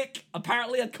music.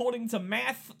 Apparently, according to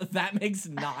math, that makes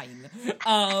 9.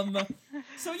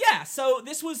 So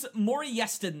this was Maury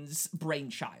Yeston's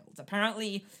brainchild.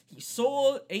 Apparently, he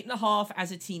saw 8.5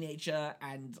 as a teenager,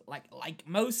 and like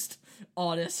most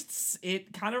artists,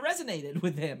 it kind of resonated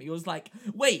with him. He was like,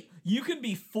 "Wait, you can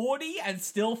be 40 and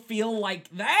still feel like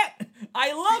that?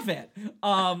 I love it."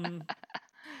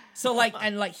 So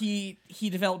he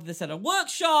developed this at a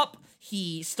workshop.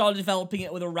 He started developing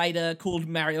it with a writer called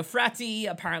Mario Fratti.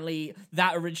 Apparently,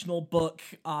 that original book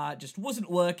just wasn't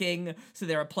working, so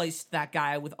they replaced that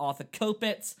guy with Arthur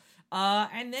Kopit.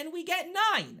 And then we get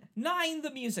Nine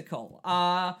the musical,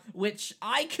 which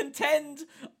I contend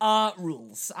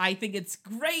rules. I think it's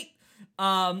great.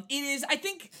 It is, I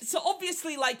think, so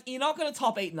obviously, you're not gonna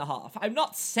top 8.5. I'm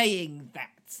not saying that.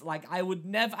 I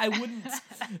wouldn't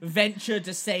venture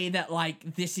to say that,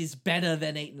 this is better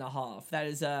than 8.5. That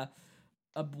is a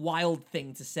wild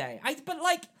thing to say.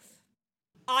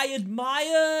 I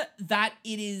admire that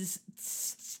it is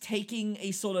taking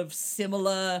a sort of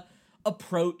similar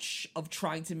approach of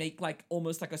trying to make,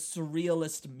 almost like a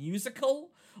surrealist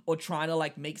musical, or trying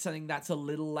to, make something that's a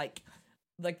little, like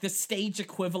the stage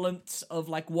equivalent of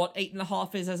what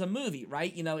 8.5 is as a movie,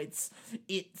 right? It's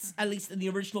at least in the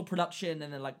original production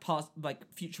and then past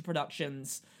future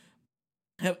productions,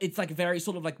 it's very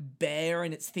sort of bare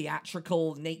in its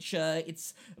theatrical nature.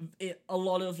 It's a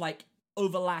lot of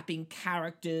overlapping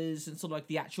characters, and sort of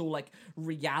the actual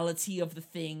reality of the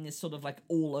thing is sort of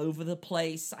all over the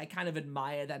place. I kind of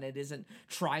admire that it isn't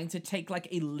trying to take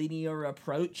a linear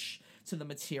approach to the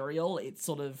material. It's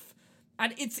sort of,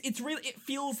 and it's really, it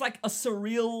feels like a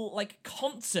surreal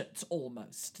concert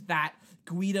almost that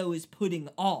Guido is putting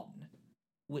on,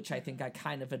 which I think I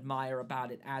kind of admire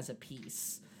about it as a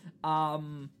piece. I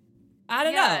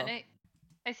don't know. And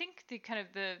I think the kind of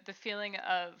the feeling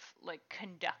of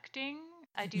conducting,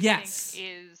 I do think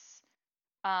is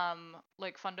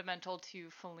fundamental to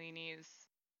Fellini's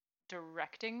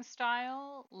directing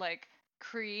style,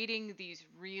 creating these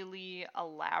really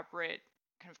elaborate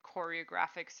kind of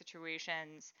choreographic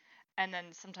situations, and then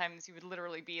sometimes you would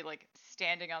literally be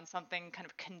standing on something kind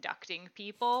of conducting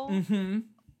people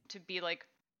to be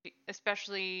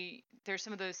especially there's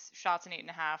some of those shots in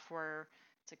 8.5 where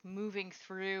it's moving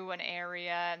through an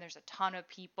area and there's a ton of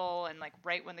people, and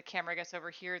right when the camera gets over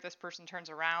here, this person turns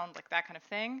around, that kind of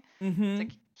thing.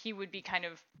 It's he would be kind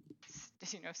of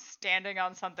standing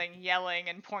on something, yelling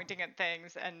and pointing at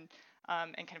things, and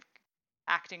kind of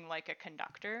acting like a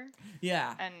conductor.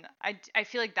 Yeah. And I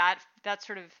feel like that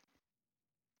sort of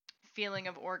feeling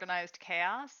of organized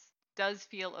chaos does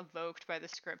feel evoked by the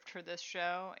script for this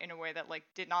show in a way that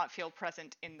did not feel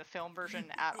present in the film version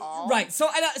at all. Right. So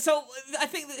I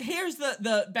think that here's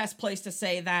the best place to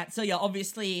say that. So yeah,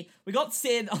 obviously we got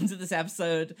Sid onto this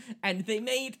episode, and they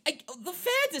made the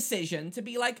fair decision to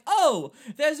be oh,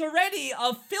 there's already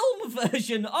a film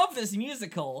version of this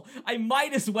musical. I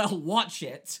might as well watch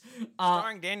it.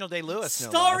 Starring Daniel Day-Lewis.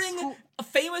 Starring a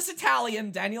famous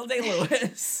Italian Daniel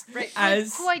Day-Lewis. Right.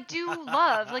 As who I do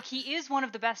love. He is one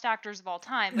of the best actors of all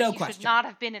time, but no he question. should not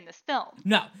have been in this film.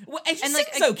 No. Well, and he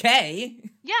sings okay.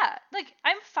 Yeah,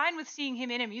 I'm fine with seeing him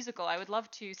in a musical. I would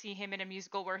love to see him in a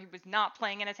musical where he was not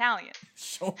playing an Italian.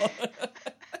 Sure.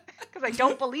 Because I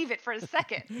don't believe it for a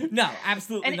second. No,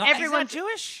 absolutely and not. Everyone's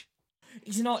Jewish?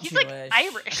 He's not He's Jewish.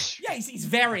 Irish. Yeah, he's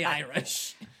very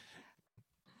Irish.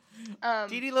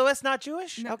 D.D. Lewis not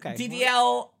Jewish? No, okay.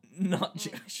 DDL not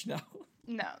Jewish, no.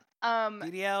 No.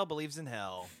 DDL believes in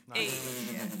hell.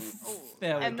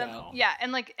 There we and go. then, yeah,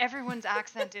 and everyone's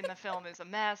accent in the film is a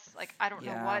mess. I don't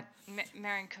know what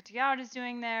Marion Cotillard is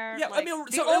doing there. Yeah, I mean,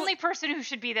 the only person who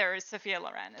should be there is Sophia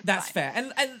Loren. That's fair.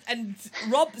 And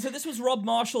Rob, so this was Rob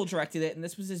Marshall directed it, and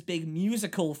this was his big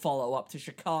musical follow-up to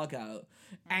Chicago.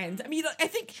 And I mean, I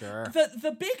think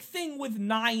the big thing with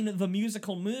 9, the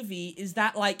musical movie, is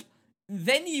that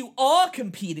then you are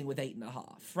competing with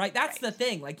 8.5, right? That's the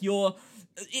thing.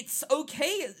 It's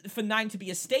okay for 9 to be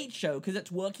a stage show because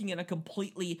it's working in a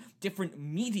completely different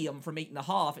medium from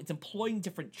 8.5. It's employing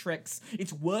different tricks.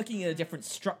 It's working in a different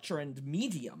structure and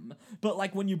medium.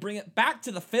 But when you bring it back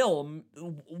to the film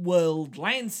world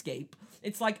landscape,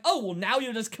 it's oh, well, now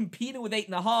you're just competing with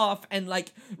 8.5, and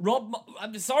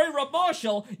I'm sorry, Rob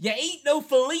Marshall, you ain't no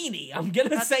Fellini. I'm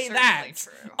gonna say that.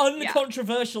 True.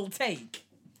 Uncontroversial take.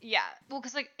 Yeah, well,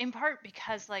 because in part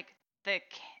because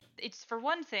it's, for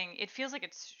one thing, it feels like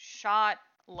it's shot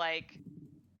like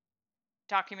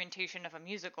documentation of a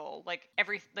musical.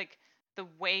 The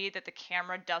way that the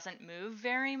camera doesn't move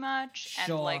very much,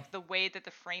 Sure. and the way that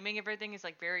the framing of everything is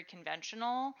very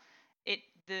conventional. It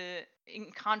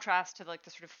in contrast to like the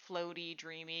sort of floaty,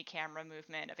 dreamy camera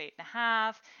movement of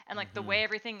 8.5, and like the way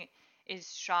everything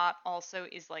is shot also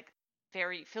is like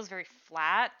feels very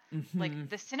flat. Like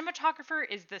the cinematographer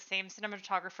is the same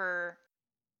cinematographer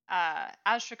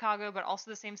as Chicago, but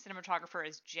also the same cinematographer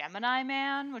as Gemini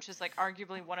Man, which is like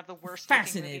arguably one of the worst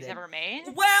looking movies ever made.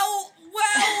 Well,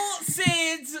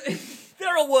 Sid,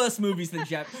 there are worse movies than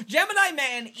Gemini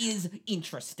Man is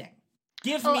interesting.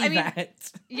 Give me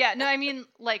that. Yeah, no, I mean,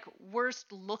 like,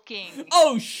 worst looking.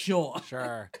 Oh, sure.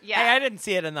 Sure. Yeah. Hey, I didn't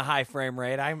see it in the high frame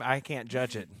rate. I can't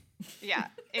judge it. Yeah,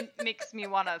 it makes me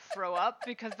want to throw up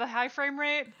because the high frame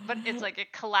rate, but it's like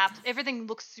it collapsed. Everything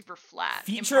looks super flat.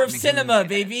 Future of cinema,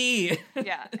 baby.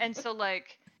 Yeah, and so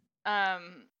like,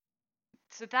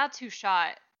 so that's who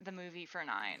shot the movie for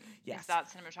 9. Yes. Is that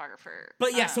cinematographer.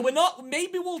 But yeah, so we're not,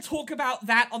 maybe we'll talk about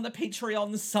that on the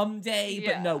Patreon someday,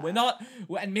 but no, we're not,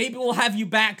 and maybe we'll have you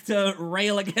back to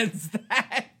rail against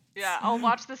that. Yeah, I'll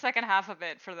watch the second half of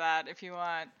it for that if you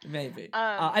want. Maybe.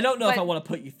 I don't know if I want to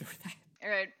put you through that. All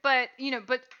right, but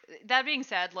that being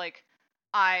said, like,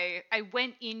 I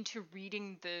went into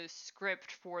reading the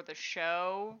script for the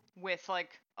show with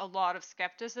like a lot of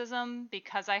skepticism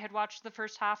because I had watched the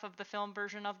first half of the film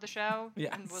version of the show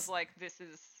and was like, this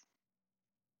is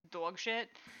dog shit.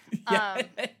 Yes.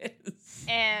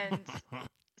 And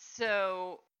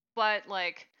so, but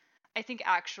like, I think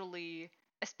actually,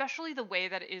 especially the way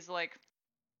that it is like,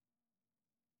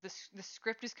 the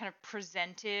script is kind of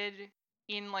presented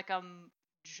in like a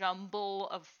jumble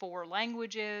of 4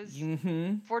 languages.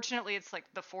 Fortunately, it's like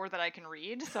the 4 that I can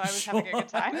read, so I was having a good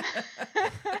time.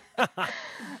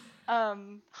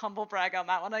 Humble brag on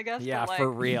that one, I guess. Yeah, but, like,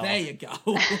 for real. There you go.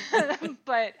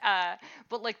 but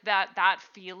like that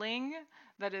feeling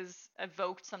that is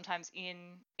evoked sometimes in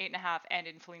 8.5 and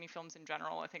in Fellini films in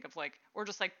general, I think of like, or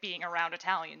just like being around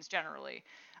Italians generally,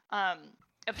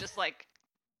 of just like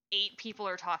 8 people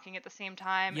are talking at the same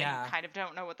time and kind of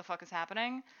don't know what the fuck is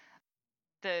happening.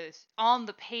 On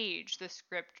the page, the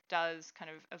script does kind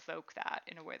of evoke that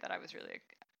in a way that I was really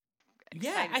excited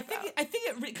about. I think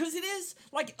it because it is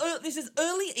like this is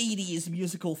early 80s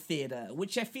musical theater,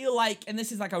 which I feel like, and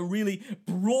this is like a really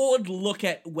broad look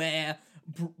at where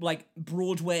like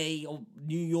Broadway or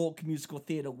New York musical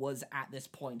theater was at this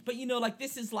point. But like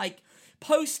this is like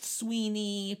post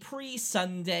Sweeney, pre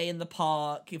Sunday in the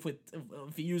Park, if we're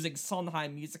using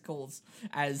Sondheim musicals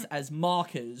as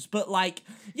markers. But like,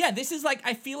 yeah, this is like,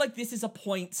 I feel like this is a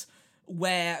point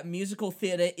where musical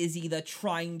theater is either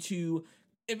trying to,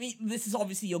 I mean, this is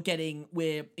obviously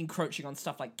we're encroaching on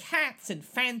stuff like Cats and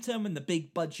Phantom and the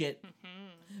big budget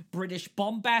British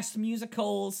bombast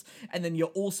musicals, and then you're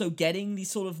also getting these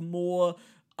sort of more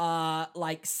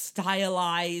like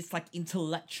stylized, like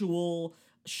intellectual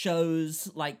shows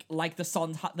like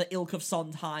the ilk of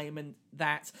Sondheim and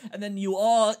that. And then you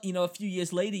are, a few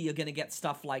years later you're gonna get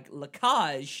stuff like La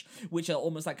Cage, which are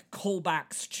almost like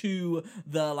callbacks to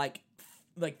the like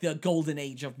the golden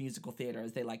age of musical theater,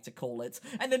 as they like to call it.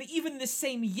 And then even this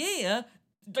same year,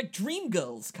 like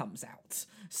Dreamgirls comes out.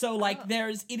 So like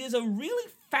it is a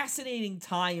really fascinating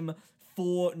time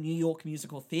for New York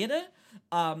musical theater,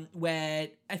 where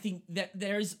I think that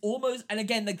there's almost, and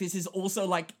again, like this is also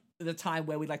like the time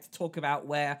where we like to talk about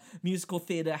where musical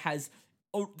theater has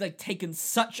like taken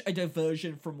such a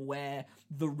diversion from where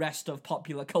the rest of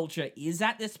popular culture is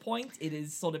at this point. It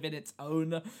is sort of in its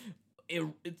own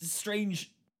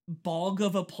strange bog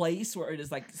of a place where it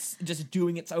is like just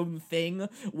doing its own thing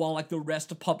while like the rest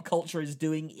of pop culture is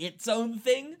doing its own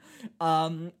thing.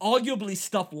 Arguably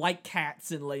stuff like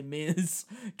Cats and Les Mis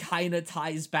kind of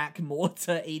ties back more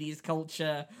to 80s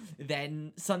culture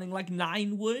than something like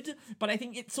 9 would, but I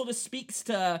think it sort of speaks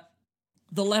to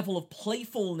the level of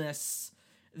playfulness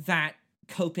that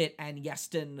Kopit and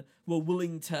Yeston were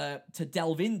willing to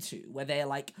delve into, where they're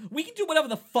like, we can do whatever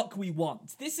the fuck we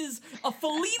want. This is a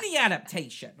Fellini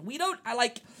adaptation. We don't, I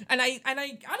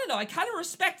don't know, I kind of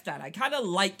respect that. I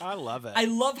love it. I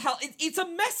love how it's a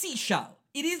messy show.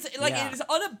 It is like, it is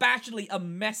unabashedly a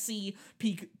messy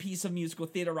piece of musical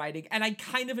theater writing, and I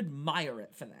kind of admire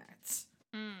it for that.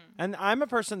 And I'm a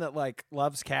person that like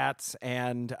loves Cats,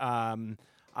 and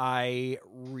I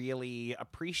really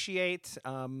appreciate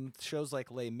shows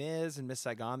like Les Mis and Miss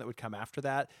Saigon that would come after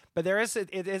that. But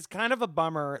it is kind of a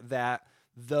bummer that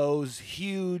those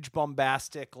huge,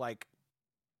 bombastic, like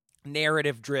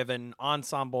narrative-driven,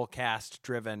 ensemble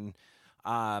cast-driven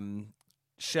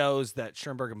shows that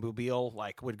Schoenberg and Boublil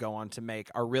like would go on to make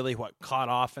are really what caught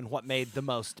off and what made the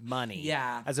most money.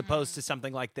 Yeah. As opposed to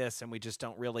something like this, and we just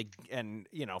don't really, and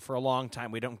for a long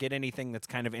time we don't get anything that's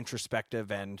kind of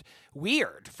introspective and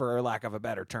weird, for lack of a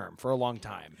better term, for a long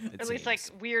time. At least like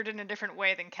weird in a different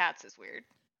way than Cats is weird.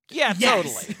 Yeah,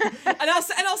 Yes. totally. and I'll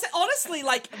say honestly,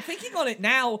 like thinking on it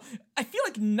now, I feel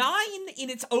like 9 in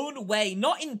its own way,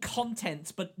 not in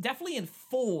content, but definitely in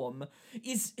form,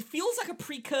 feels like a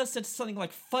precursor to something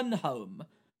like Fun Home.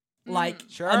 Like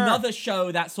Sure. another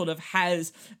show that sort of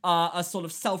has a sort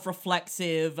of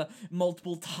self-reflexive,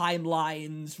 multiple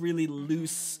timelines, really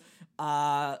loose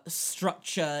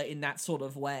structure in that sort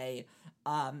of way.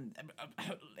 And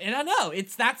I don't know,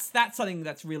 that's something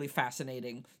that's really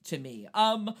fascinating to me.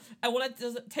 I want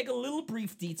to take a little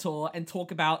brief detour and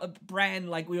talk about Bran.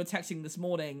 Like we were texting this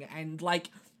morning, and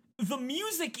like the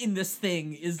music in this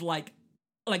thing is like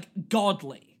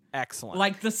godly. Excellent.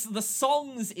 Like the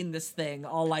songs in this thing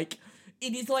are like,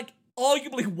 it is like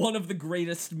arguably one of the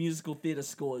greatest musical theater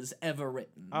scores ever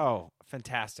written. Oh,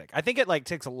 fantastic. I think it like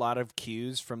takes a lot of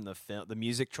cues from the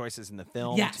music choices in the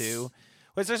film Yes. too.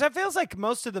 Which it feels like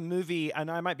most of the movie,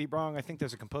 and I might be wrong, I think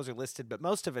there's a composer listed, but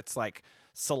most of it's like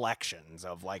selections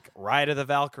of like Ride of the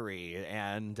Valkyrie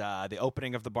and the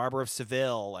opening of The Barber of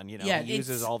Seville, and he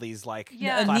uses all these like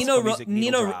classical music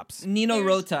needle drops. Nino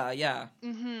Rota, yeah.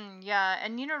 Mm-hmm, yeah,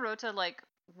 and Nino Rota like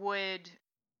would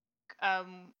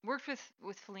worked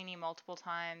with Fellini multiple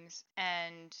times,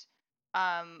 and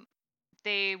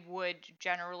they would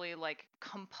generally like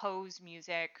compose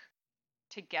music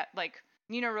to get like.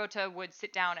 Nino Rota would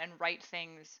sit down and write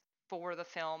things for the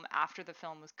film after the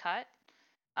film was cut.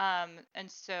 And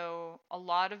so a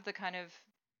lot of the kind of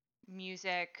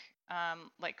music,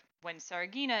 like when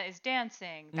Saragina is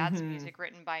dancing, that's music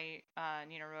written by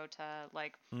Nino Rota.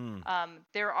 Like,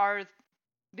 there are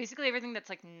basically everything that's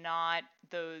like not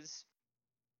those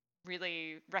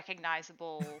really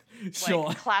recognizable Sure.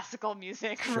 like classical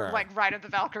music, Sure. like Ride of the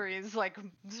Valkyries, like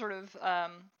sort of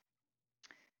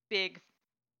big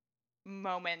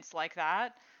moments like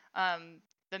that.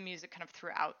 The music kind of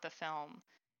throughout the film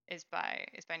is by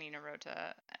Nino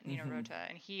Rota,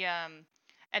 and he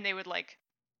and they would like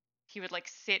he would like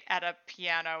sit at a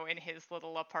piano in his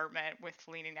little apartment with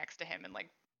Fellini next to him and like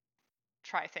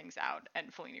try things out,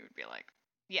 and Fellini would be like,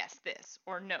 yes, this,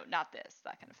 or no, not this,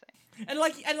 that kind of thing. And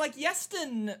like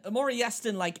Maury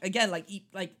Yeston, like again,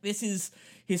 this is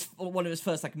one of his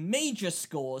first like major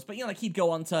scores, but like he'd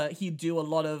do a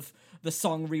lot of the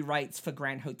song rewrites for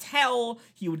Grand Hotel.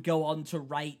 He would go on to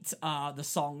write the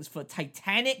songs for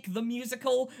Titanic the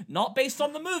musical, not based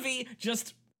on the movie,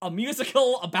 just a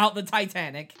musical about the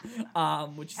Titanic,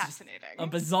 which is Fascinating. a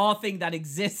bizarre thing that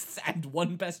exists and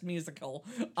won Best Musical.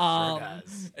 Sure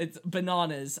does. It's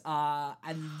bananas. But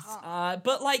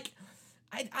like,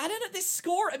 I don't know, this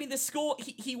score,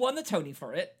 he won the Tony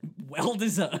for it. Well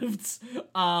deserved.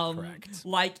 Correct.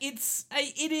 Like, it's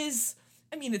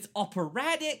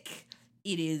operatic.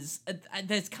 It is,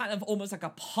 there's kind of almost like a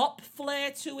pop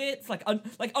flair to it. It's like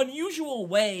Unusual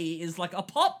Way is like a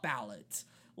pop ballad.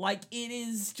 Like, it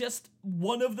is just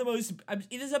one of the most,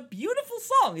 it is a beautiful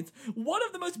song. It's one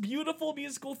of the most beautiful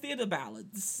musical theater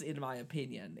ballads, in my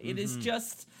opinion. It is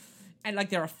just, and like,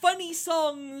 there are funny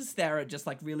songs, there are just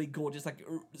like really gorgeous, like,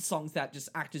 songs that just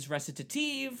act as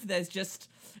recitative. There's just,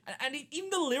 and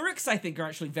even the lyrics, I think, are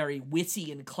actually very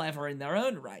witty and clever in their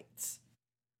own right.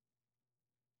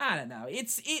 I don't know. I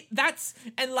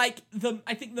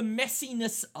think the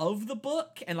messiness of the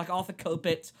book, and like Arthur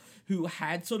Kopit, who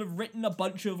had sort of written a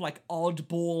bunch of like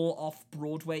oddball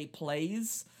off-Broadway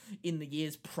plays in the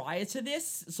years prior to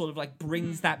this, sort of like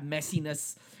brings that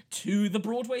messiness to the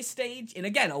Broadway stage in,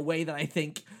 again, a way that I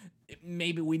think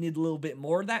maybe we need a little bit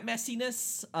more of that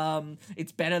messiness.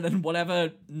 It's better than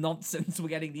whatever nonsense we're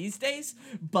getting these days,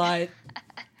 but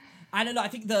I don't know. I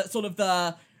think the sort of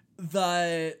the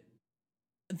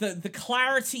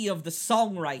clarity of the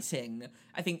songwriting,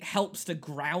 I think, helps to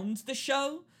ground the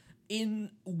show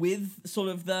with sort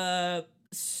of the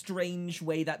strange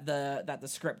way that the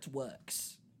script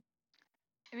works.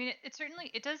 I mean,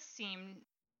 it does seem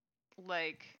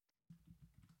like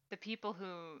the people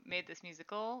who made this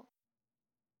musical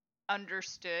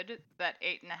understood that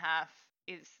 8.5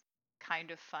 is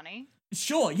kind of funny.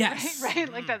 Sure, yes. Right?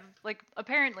 Like, that's, like,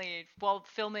 apparently, while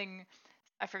filming,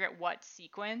 I forget what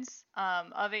sequence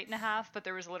of 8.5, but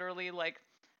there was literally like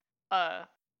a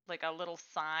little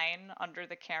sign under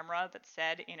the camera that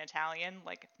said in Italian,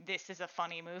 like, this is a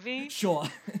funny movie. Sure.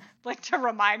 Like, to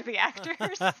remind the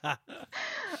actors.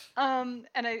 And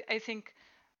I think,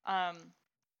 again,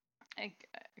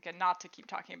 not to keep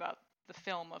talking about the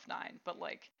film of 9, but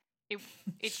like,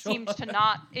 it Sure. seemed to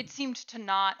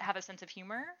not have a sense of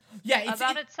humor Yeah,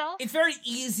 about itself. It's very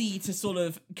easy to sort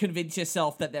of convince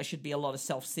yourself that there should be a lot of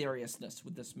self-seriousness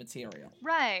with this material.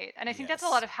 Right, and I think that's a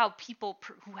Yes. lot of how people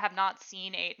who have not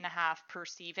seen 8.5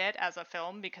 perceive it as a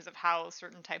film because of how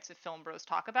certain types of film bros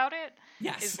talk about it.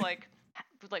 Yes. Is like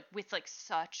with like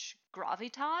such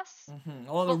gravitas.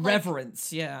 All the But, like-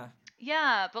 reverence, yeah.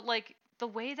 Yeah, but like the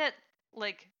way that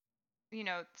like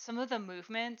some of the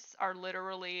movements are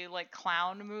literally like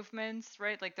clown movements,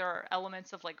 right? Like there are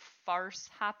elements of like farce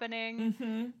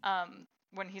happening.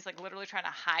 When he's like literally trying to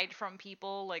hide from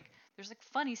people, like there's like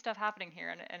funny stuff happening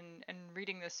here, and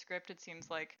reading this script, it seems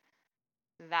like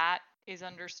that is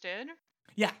understood.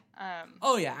 Yeah.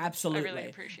 Oh yeah, absolutely. I really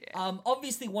appreciate it.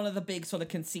 Obviously, one of the big sort of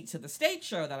conceits of the stage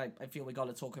show that I feel we got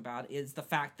to talk about is the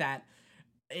fact that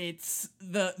it's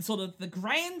the sort of the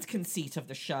grand conceit of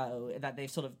the show that they've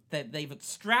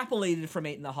extrapolated from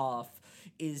 8.5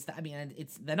 is that, I mean, and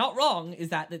they're not wrong, is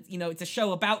that it's a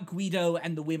show about Guido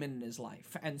and the women in his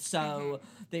life, and so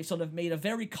they've sort of made a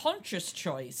very conscious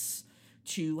choice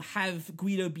to have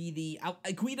Guido be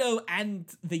Guido and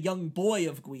the young boy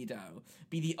of Guido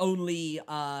be the only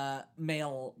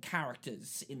male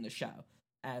characters in the show,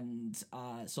 and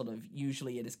sort of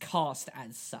usually it is cast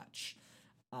as such.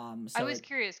 I was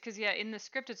curious because in the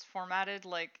script it's formatted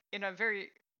like in a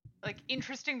very like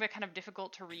interesting but kind of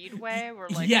difficult to read way, where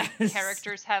like Yes.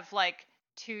 characters have like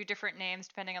two different names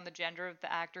depending on the gender of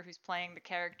the actor who's playing the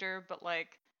character, but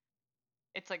like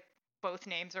it's like both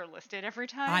names are listed every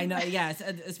time. I know, yes,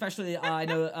 and especially I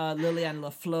know Lillian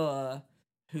Lafleur,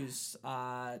 who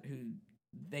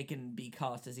they can be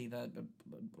cast as either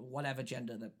whatever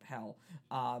gender the hell,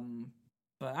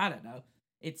 but I don't know.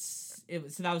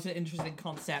 So that was an interesting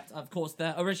concept. Of course,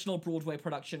 the original Broadway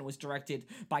production was directed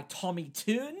by Tommy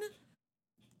Tune.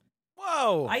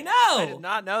 Whoa! I know. I did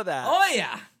not know that. Oh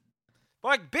yeah,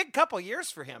 Boy, big couple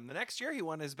years for him. The next year he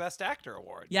won his Best Actor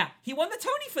award. yeah. He won the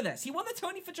Tony for this. He won the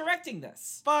Tony for directing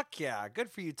this. Fuck yeah!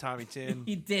 Good for you, Tommy Toon.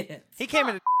 He did it. He came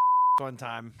into one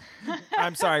time.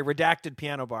 I'm sorry, redacted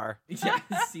piano bar.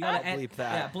 Yes, you gotta Bleep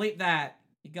that. Yeah, bleep that.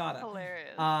 You gotta.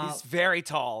 Hilarious. He's very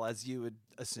tall, as you would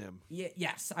assume.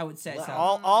 Yes, I would say so.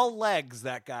 All legs,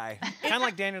 that guy. Kind of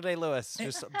like Daniel Day-Lewis.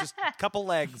 Just a couple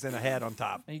legs and a head on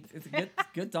top. It's a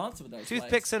good dancer with those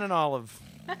Toothpicks and an olive.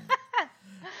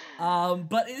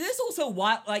 But it is also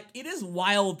wild. Like, it is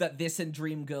wild that this and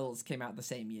Dreamgirls came out the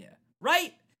same year,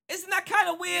 right? Isn't that kind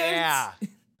of weird? Yeah.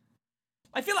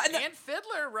 I feel like And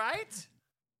Fiddler, right?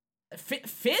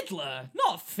 Fiddler,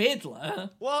 not Fiddler.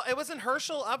 Well, it wasn't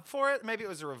Herschel up for it. Maybe it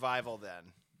was a revival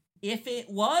then. If it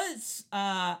was,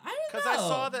 I don't know. Because I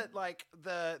saw that, like,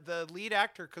 the lead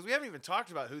actor, because we haven't even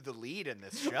talked about who the lead in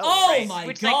this show Oh is. my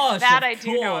Which, gosh! like, that of I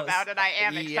do know course. about, and I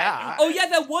am excited. Yeah. Oh yeah,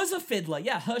 there was a fiddler.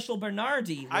 Yeah, Herschel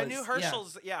Bernardi. I was- knew yeah.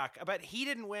 Herschel's, but he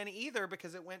didn't win either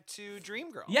because it went to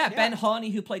Dreamgirls. Yeah, Ben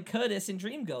Harney, who played Curtis in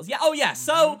Dreamgirls. Yeah, oh yeah,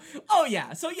 so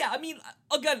yeah, I mean,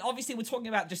 again, obviously we're talking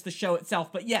about just the show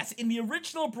itself, but yes, in the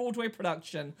original Broadway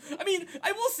production, I mean,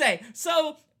 I will say,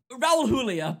 so Raul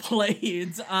Julia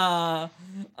played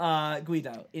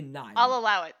Guido in 9. I'll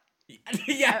allow it.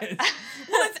 Yes.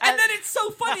 Well, and then it's so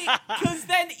funny because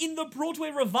then in the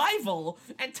Broadway revival,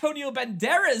 Antonio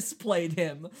Banderas played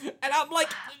him, and I'm like,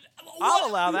 I'll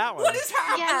allow that one. What is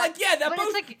happening? Like, yeah, they're but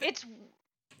both. it's like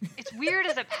it's weird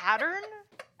as a pattern.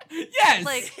 Yes.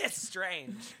 like- It's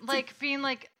strange. Like being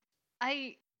like,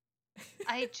 I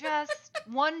just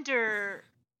wonder,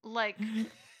 like,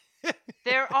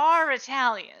 there are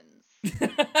Italians.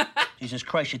 Jesus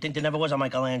Christ, you think there never was a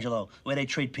Michelangelo? Where they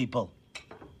treat people.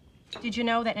 Did you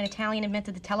know that an Italian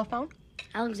invented the telephone?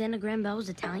 Alexander Graham Bell was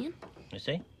Italian? You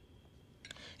see?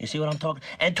 You see what I'm talking?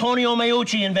 Antonio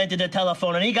Meucci invented the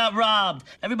telephone and he got robbed.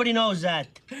 Everybody knows that.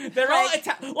 They're all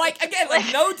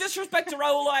again, no disrespect to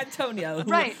Raul or Antonio,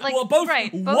 who, Right, like, who are both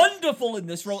right, both wonderful in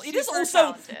this role. It is super also,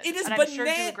 talented, it is and I'm sure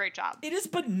do a bananas. great job. It is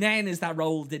bananas that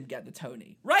Raul didn't get the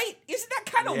Tony, right? Isn't that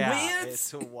kind of weird?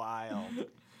 It's wild.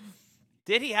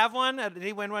 Did he have one? Did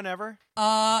he win one ever?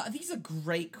 These are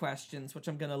great questions, which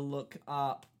I'm gonna look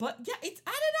up. But yeah, I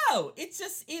don't know. It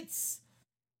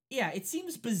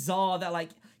seems bizarre that like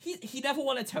he never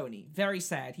won a Tony. Very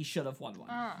sad. He should have won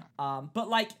one. But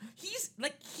like he's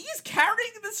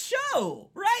carrying this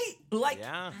show, right? Like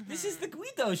this is the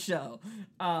Guido show.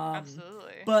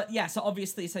 Absolutely. But yeah, so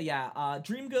obviously,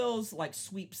 Dreamgirls like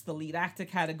sweeps the lead actor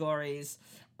categories.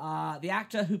 The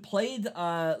actor who played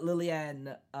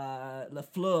Lillian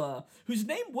Lafleur, whose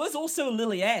name was also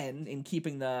Lillian, in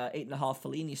keeping the 8.5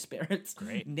 Fellini spirit,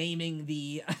 naming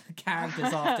the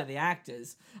characters after the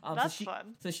actors. That's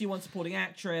fun. So she won supporting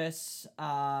actress.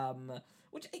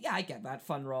 Which, yeah, I get that.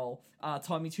 Fun role.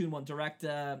 Tommy Tune won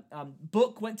director.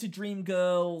 Book went to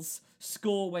Dreamgirls.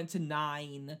 Score went to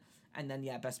Nine. And then,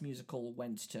 yeah, Best Musical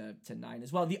went to Nine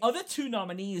as well. The other two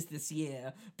nominees this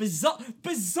year,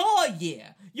 bizarre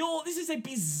year. This is a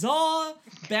bizarre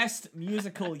Best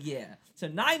Musical year. So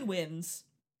Nine wins.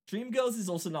 Dreamgirls is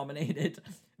also nominated.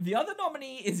 The other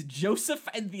nominee is Joseph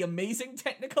and the Amazing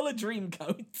Technicolor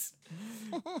Dreamcoat,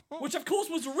 which of course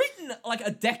was written like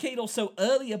a decade or so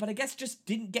earlier, but I guess just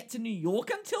didn't get to New York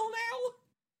until now.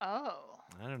 Oh.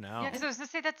 I don't know. Yeah, because I was going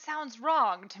to say that sounds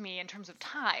wrong to me in terms of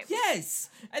time. Yes!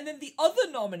 And then the other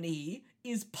nominee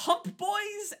is Pump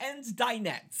Boys and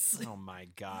Dinettes. Oh my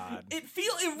god. It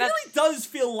really does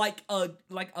feel like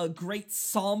a great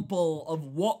sample of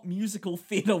what musical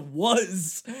theater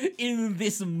was in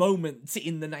this moment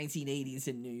in the 1980s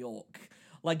in New York.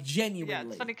 Like, genuinely. Yeah,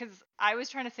 it's funny because I was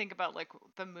trying to think about like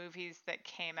the movies that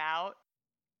came out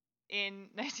in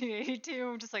 1982.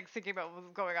 I'm just like thinking about what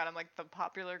was going on in like the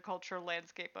popular culture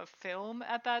landscape of film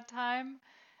at that time,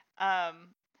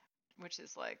 which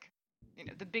is like, you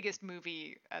know, the biggest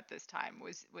movie at this time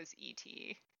was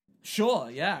E.T. Sure,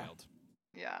 yeah. Wild.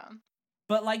 Yeah.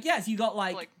 But like, yes, you got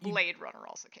like Blade Runner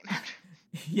also came out.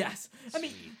 Yes. I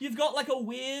mean, you've got like a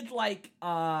weird like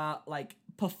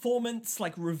performance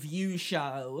like review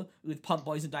show with Pump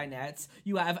Boys and Dinettes.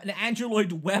 You have an Andrew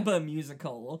Lloyd Webber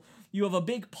musical. You have a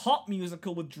big pop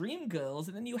musical with Dreamgirls,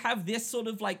 and then you have this sort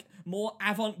of like more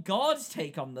avant-garde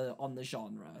take on the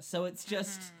genre. So it's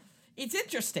just it's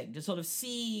interesting to sort of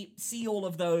see all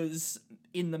of those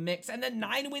in the mix, and then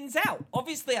Nine wins out.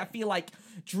 Obviously, I feel like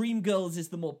Dreamgirls is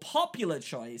the more popular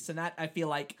choice, and that I feel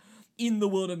like in the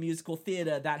world of musical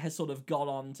theater, that has sort of gone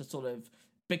on to sort of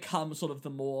become sort of the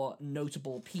more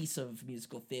notable piece of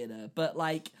musical theater. But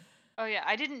like, oh yeah,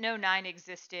 I didn't know Nine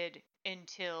existed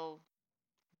until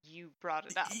you brought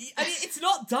it up. I mean, it's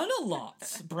not done a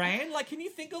lot, Bran. Like, can you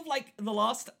think of like the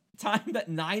last time that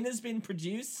Nine has been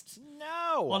produced?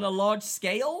 No. On a large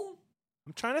scale?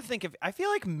 I'm trying to think I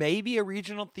feel like maybe a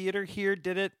regional theater here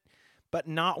did it, but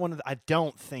not one of I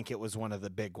don't think it was one of the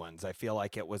big ones. I feel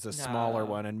like it was a smaller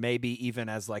one, and maybe even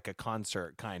as like a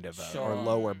concert kind of or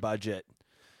lower budget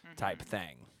type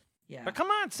thing. Yeah. But come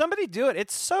on, somebody do it.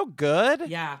 It's so good.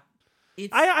 Yeah.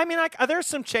 I mean, like, there's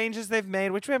some changes they've made,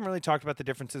 which we haven't really talked about the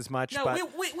differences much. No, but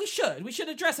we should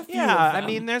address a few. Yeah, of them. I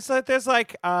mean, there's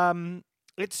like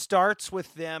it starts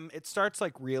with them. It starts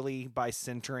like really by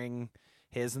centering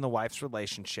his and the wife's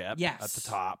relationship at the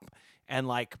top, and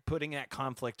like putting that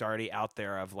conflict already out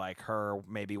there of like her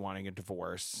maybe wanting a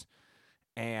divorce.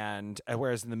 And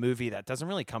whereas in the movie that doesn't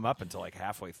really come up until like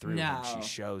halfway through when she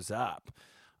shows up.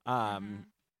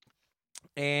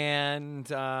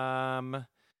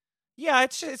 Yeah,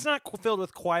 it's not filled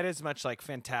with quite as much like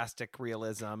fantastic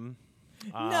realism.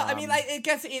 No, I mean, I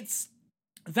guess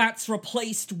that's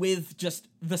replaced with just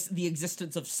the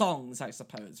existence of songs, I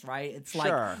suppose, right? It's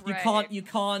like you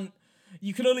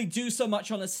can only do so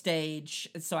much on a stage,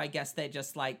 so I guess they're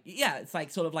just like, yeah, it's like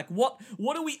sort of like what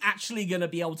are we actually gonna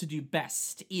be able to do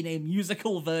best in a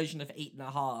musical version of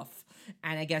 8.5?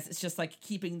 And I guess it's just like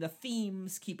keeping the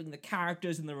themes, keeping the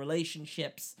characters and the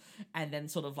relationships, and then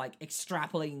sort of like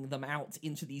extrapolating them out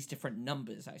into these different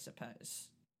numbers, I suppose.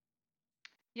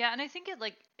 Yeah, and I think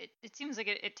it seems like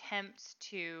it attempts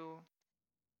to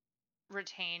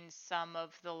retain some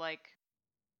of the like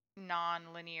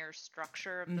non-linear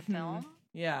structure of the film.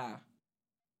 Yeah.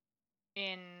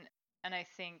 And I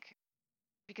think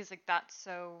because like that's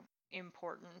so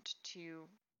important to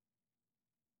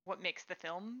what makes the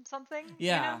film something.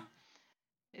 Yeah. You know?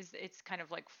 It's kind of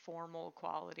like formal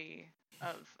quality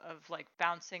of like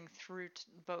bouncing through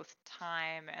both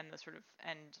time and the sort of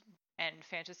and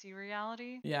fantasy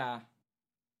reality. Yeah.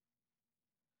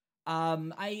 I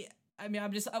mean,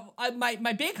 I'm just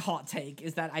my big hot take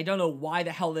is that I don't know why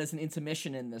the hell there's an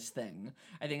intermission in this thing.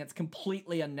 I think it's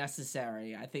completely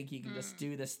unnecessary. I think you can just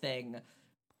do this thing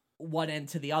one end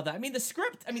to the other. I mean, the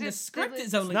script is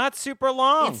only... It's not super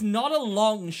long. It's not a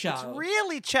long show. It's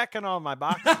really checking all my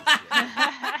boxes.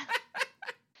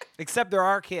 Except there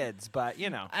are kids, but, you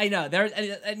know. I know.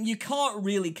 And you can't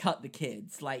really cut the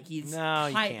kids. Like, he's you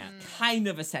can't. Kind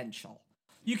of essential.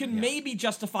 You can maybe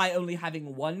justify only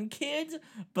having one kid,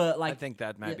 but like... I think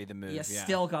that might be the move, You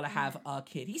still gotta have a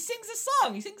kid. He sings a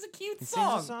song. He sings a cute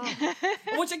song.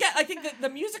 Which, again, I think that the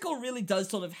musical really does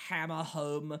sort of hammer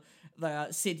home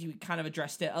Sid, you kind of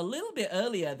addressed it a little bit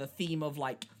earlier, the theme of,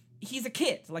 like, he's a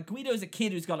kid. Like, Guido's a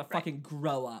kid who's got to fucking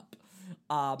grow up.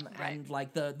 And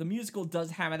like the musical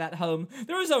does hammer that home.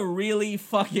 There is a really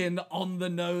fucking on the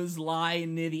nose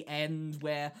line near the end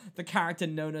where the character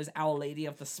known as Our Lady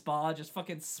of the Spa just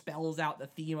fucking spells out the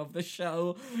theme of the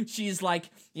show. She's like,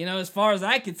 as far as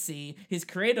I could see, his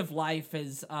creative life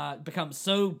has become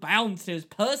so bound to his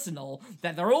personal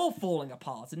that they're all falling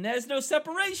apart and there's no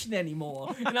separation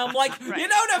anymore. And I'm like, you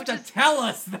don't have to tell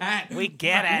us that. We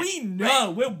get it. We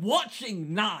know. We're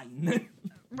watching 9.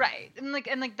 Right. And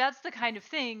like that's the kind of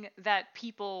thing that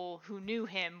people who knew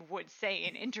him would say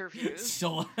in interviews.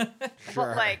 Sure.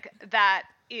 But like that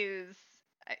is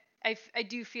I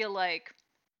do feel like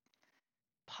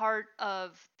part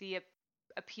of the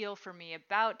appeal for me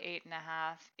about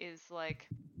 8.5 is like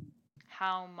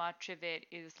how much of it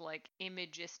is like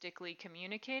imagistically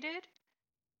communicated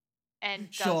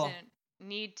and doesn't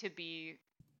need to be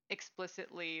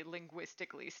explicitly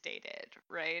linguistically stated,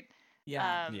 right?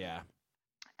 Yeah. Yeah.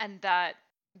 And that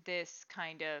this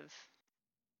kind of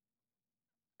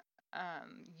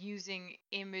using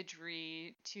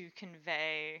imagery to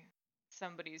convey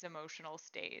somebody's emotional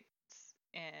states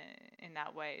in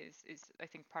that way is I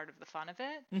think part of the fun of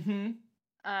it. Mm-hmm.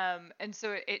 And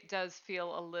so it does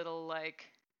feel a little like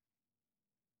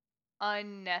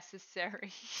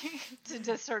unnecessary to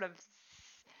just sort of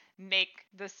make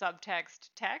the subtext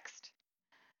text.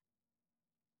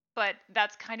 But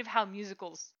that's kind of how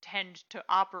musicals tend to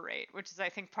operate, which is I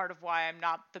think part of why I'm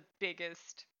not the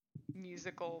biggest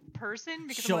musical person,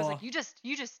 because I'm always like, you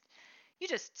just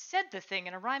said the thing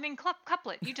in a rhyming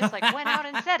couplet. You just like went out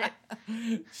and said it.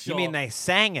 You mean they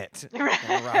sang it in a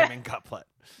rhyming couplet?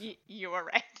 You are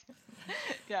right.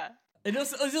 Yeah.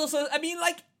 It's also, I mean,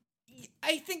 like,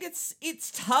 I think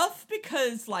it's tough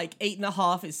because like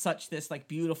 8.5 is such this like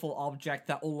beautiful object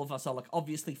that all of us are like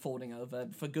obviously falling over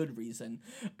for good reason,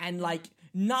 and like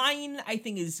 9 I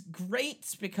think is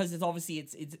great because it's obviously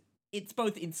it's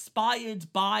both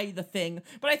inspired by the thing,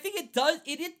 but I think it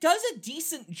does a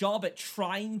decent job at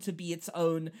trying to be its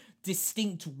own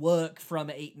distinct work from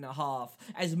 8.5,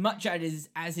 as much as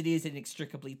it is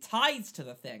inextricably tied to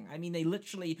the thing. I mean, they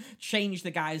literally changed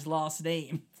the guy's last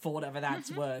name for whatever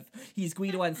that's worth. He's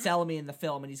Guido Anselmi in the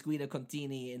film, and he's Guido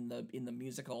Contini in the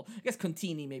musical. I guess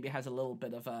Contini maybe has a little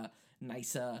bit of a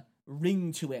nicer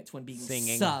ring to it when being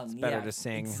Singing. sung. It's better to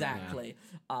sing. Exactly.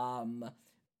 Yeah.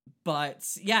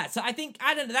 But yeah, so I think,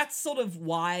 I don't know, that's sort of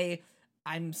why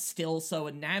I'm still so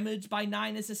enamored by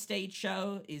 9 as a stage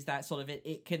show, is that sort of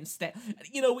it can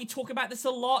we talk about this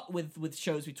a lot with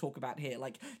shows we talk about here,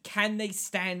 like, can they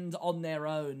stand on their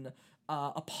own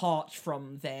apart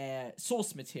from their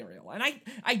source material? And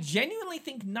I genuinely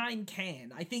think 9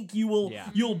 can. I think you'll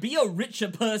be a richer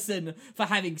person for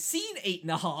having seen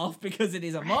 8.5 because it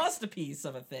is a masterpiece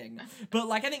of a thing. But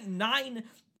like, I think 9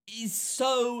 is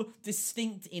so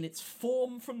distinct in its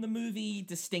form from the movie,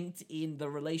 distinct in the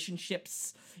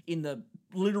relationships, in the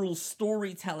literal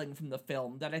storytelling from the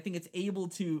film, that I think it's able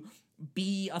to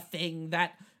be a thing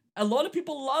that a lot of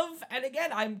people love. And again,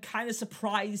 I'm kind of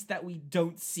surprised that we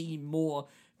don't see more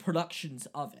productions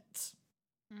of it.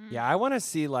 Yeah, I want to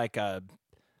see like a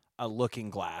Looking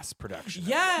Glass production.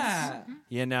 Yeah.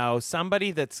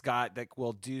 Somebody that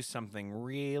will do something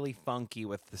really funky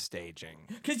with the staging.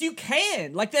 Because you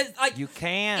can. Like, there's like, you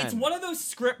can. It's one of those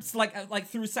scripts like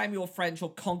through Samuel French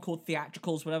or Concord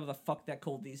Theatricals, whatever the fuck they're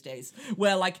called these days,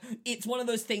 where like it's one of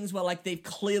those things where like they've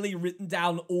clearly written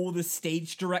down all the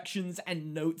stage directions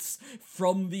and notes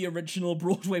from the original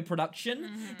Broadway production.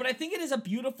 Mm-hmm. But I think it is a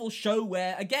beautiful show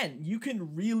where, again, you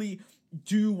can really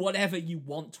do whatever you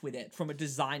want with it from a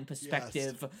design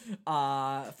perspective,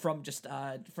 from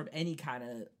any kind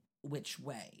of which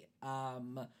way.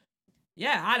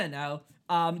 Yeah, I don't know.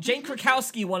 Jane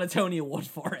Krakowski won a Tony Award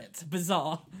for it.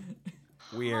 Bizarre.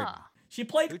 Weird. She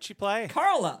played. Who'd she play?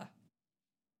 Carla.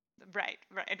 Right.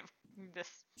 This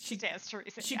stands to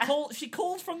reason. She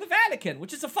called from the Vatican,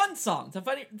 which is a fun song.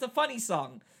 It's a funny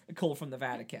song. A call from the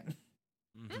Vatican.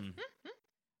 Mm-hmm.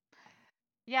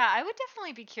 Yeah, I would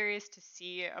definitely be curious to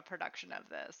see a production of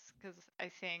this, because I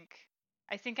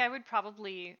think I would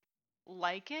probably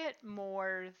like it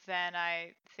more than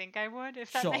I think I would,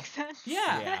 if that makes sense.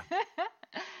 Yeah.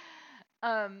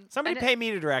 Somebody pay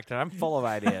me to direct it. I'm full of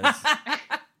ideas.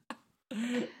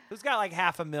 Who's got like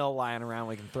 $500,000 lying around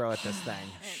we can throw at this thing?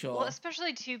 Sure. Well,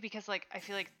 especially too because like I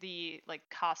feel like the like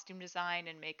costume design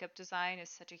and makeup design is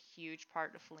such a huge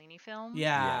part of Fellini films.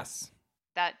 Yeah. Yes.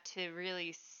 That to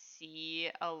really see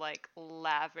a like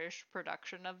lavish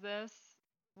production of this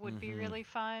would be really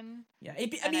fun. Yeah,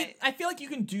 I feel like you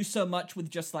can do so much with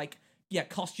just like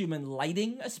costume and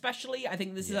lighting, especially. I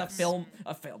think this is a film.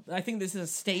 I think this is a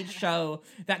stage show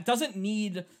that doesn't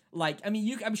need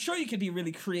I'm sure you could be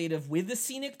really creative with the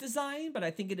scenic design, but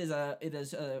I think it is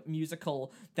a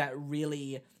musical that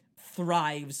really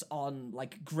thrives on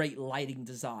like great lighting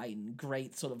design,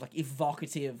 great sort of like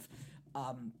evocative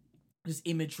this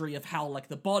imagery of how like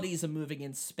the bodies are moving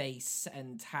in space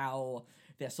and how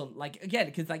they're sort of like, again,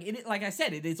 because like I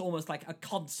said, it is almost like a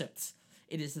concert.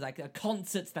 It is like a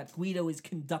concert that Guido is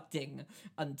conducting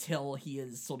until he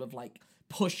is sort of like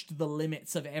pushed the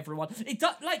limits of everyone. It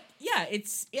does I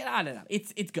don't know.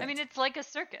 It's good. I mean, it's like a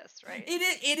circus, right?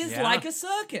 It is like a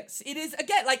circus. It is,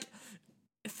 again, like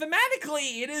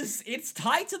thematically it's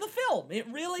tied to the film. It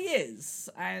really is.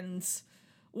 And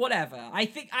whatever. I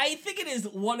think it is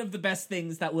one of the best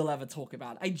things that we'll ever talk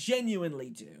about. I genuinely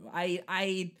do. I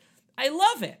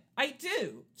love it. I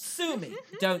do. Sue me.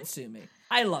 Don't sue me.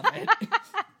 I love it.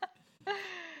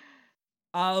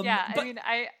 I mean,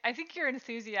 I think your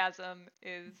enthusiasm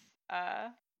is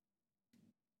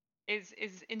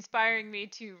inspiring me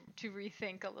to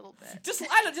rethink a little bit. Just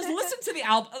listen to the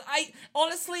album. I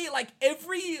honestly, like,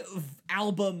 every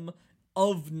album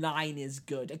of 9 is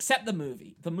good, except the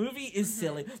movie. The movie is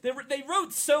silly. They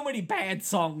wrote so many bad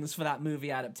songs for that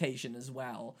movie adaptation as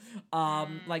well.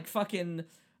 Like fucking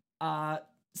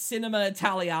Cinema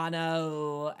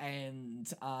Italiano and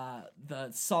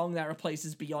the song that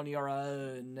replaces Beyond Your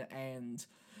Own, and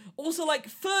also like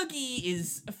Fergie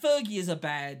is a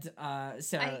bad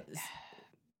Sarah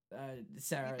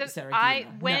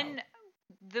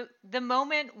the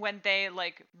moment when they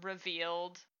like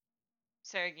revealed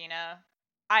Saragina,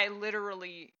 I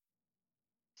literally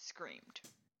screamed.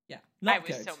 Yeah, I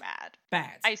was so mad.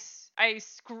 Bad. I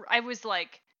was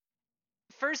like,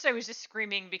 first I was just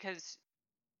screaming because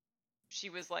she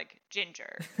was like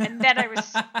ginger, and then I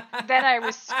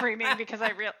was screaming because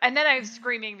and then I was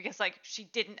screaming because like she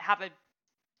didn't have a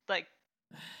like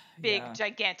big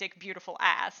gigantic beautiful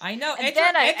ass. I know.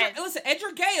 Listen,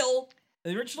 Edra Gale,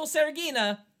 the original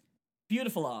Saragina,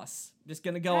 beautiful ass. I'm just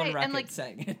gonna go on record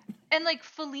saying it. And like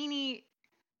Fellini,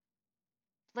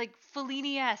 like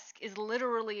Fellini-esque is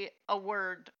literally a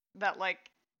word that like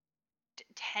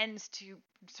tends to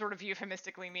sort of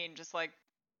euphemistically mean just like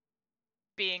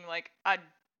being like a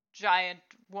giant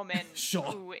woman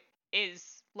who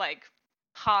is like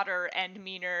hotter and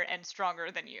meaner and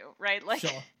stronger than you, right? Like,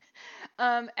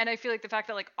 and I feel like the fact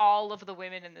that like all of the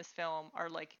women in this film are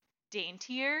like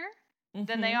daintier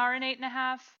than they are in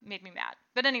 8.5 made me mad.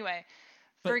 But anyway,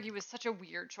 Fergie was such a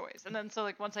weird choice. And then so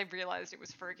like once I realized it was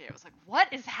Fergie, I was like, what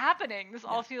is happening? This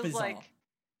all feels bizarre. like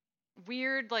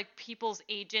weird, like people's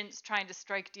agents trying to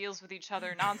strike deals with each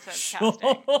other nonsense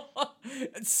casting.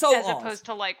 It's so as odd. opposed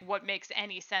to like what makes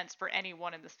any sense for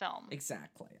anyone in this film.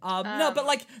 Exactly. No, but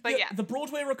like the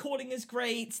Broadway recording is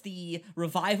great. The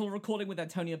revival recording with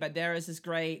Antonio Banderas is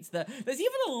great. There's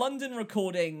even a London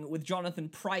recording with Jonathan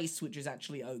Pryce, which is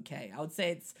actually okay. I would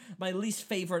say it's my least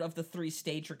favorite of the 3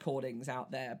 stage recordings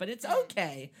out there, but it's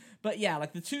okay. But yeah,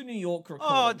 like the 2 New York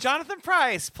recordings. Oh, Jonathan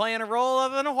Pryce playing a role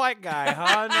other than a white guy,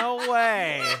 huh? No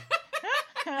way.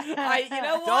 You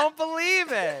know what? Don't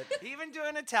believe it. Even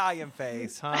doing Italian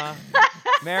face, huh?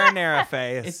 Marinara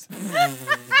face.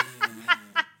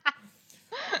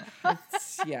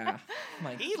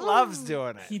 He loves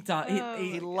doing it. He does.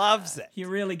 He loves it. He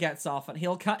really gets off, and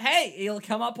he'll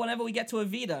come up whenever we get to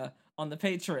Evita on the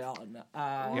Patreon.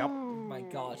 Yep. My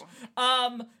gosh.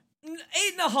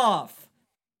 8.5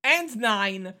 and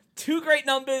 9, 2 great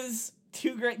numbers,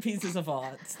 2 great pieces of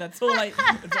art. That's all I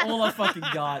fucking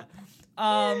got.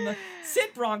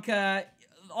 Sid Bronca,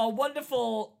 our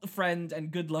wonderful friend and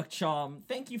good luck charm,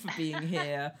 thank you for being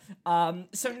here.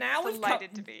 So now we've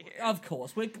delighted to be here. Of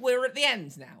course, we're at the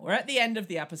end now. We're at the end of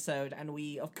the episode, and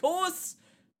we, of course,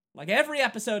 like every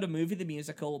episode of Movie the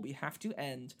Musical, we have to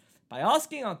end by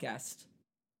asking our guest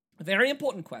a very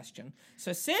important question.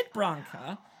 So Sid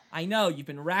Bronca, I know you've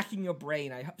been racking your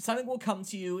brain. Something will come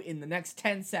to you in the next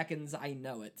 10 seconds. I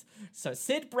know it. So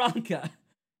Sid Bronca,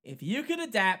 if you could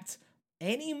adapt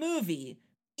any movie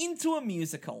into a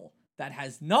musical that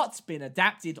has not been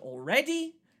adapted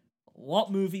already, what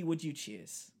movie would you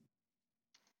choose?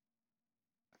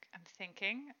 I'm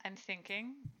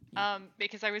thinking.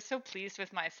 Because I was so pleased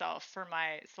with myself for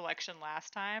my selection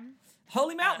last time.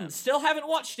 Holy Mountain. Still haven't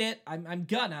watched it. I'm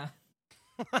gonna.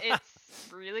 It's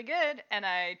really good, and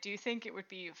I do think it would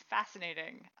be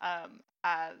fascinating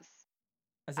as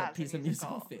a piece of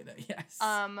musical theater. Yes.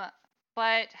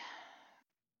 But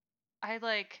I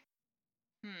like,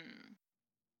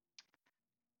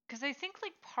 because I think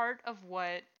like part of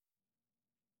what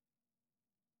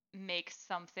makes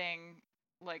something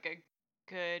like a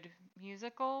good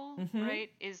musical, Mhm. right,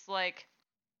 is like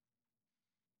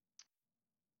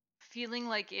feeling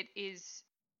like it is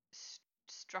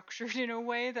structured in a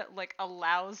way that like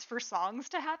allows for songs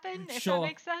to happen, if that Sure.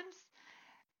 makes sense.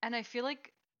 And I feel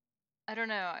like I don't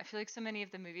know, I feel like so many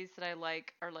of the movies that I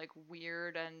like are like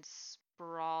weird and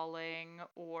sprawling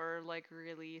or like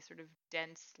really sort of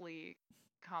densely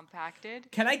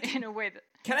compacted Can I in a way that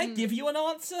Can I give you an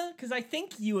answer? Because I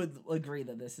think you would agree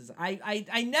that this is.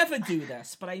 I never do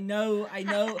this, but I know. I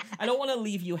don't want to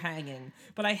leave you hanging,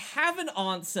 but I have an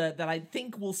answer that I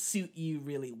think will suit you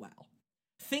really well.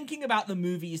 Thinking about the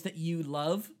movies that you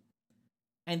love,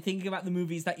 and thinking about the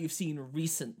movies that you've seen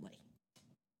recently.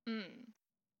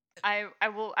 I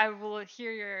will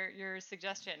hear your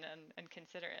suggestion and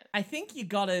consider it. I think you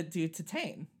gotta do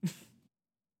Titane.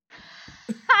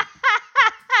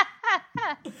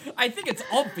 I think it's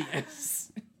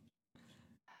obvious.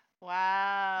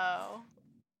 Wow.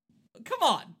 Come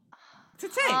on,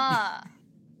 Titane.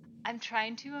 I'm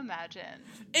trying to imagine.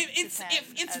 It's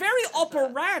as very a-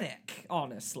 operatic,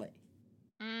 honestly.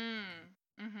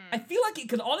 I feel like it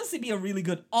could honestly be a really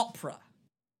good opera.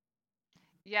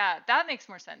 Yeah, that makes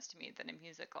more sense to me than a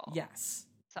musical. Yes.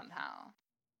 Somehow.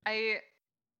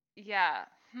 Yeah.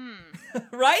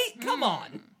 Right? Come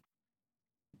on.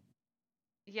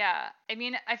 Yeah. I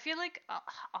mean, I feel like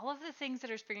all of the things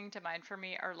that are springing to mind for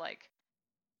me are like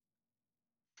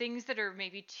things that are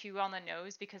maybe too on the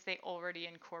nose because they already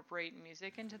incorporate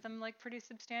music into them like pretty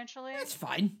substantially. That's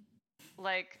fine.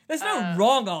 Like There's no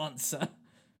wrong answer.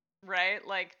 Right?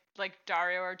 Like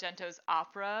Dario Argento's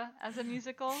opera as a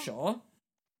musical. Sure.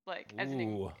 Like as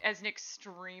an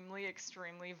extremely,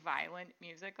 extremely violent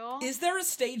musical. Is there a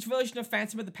stage version of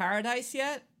Phantom of the Paradise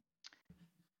yet?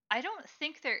 I don't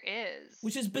think there is.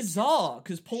 Which is bizarre,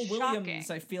 because Paul shocking.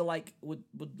 Williams, I feel like, would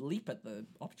leap at the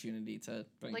opportunity to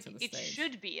bring like to the it stage.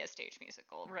 should be a stage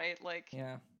musical, right? Like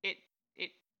Yeah.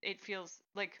 it feels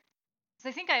like, 'cause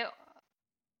I think I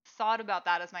thought about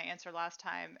that as my answer last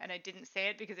time, and I didn't say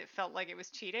it because it felt like it was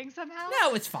cheating somehow.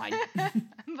 No, it's fine.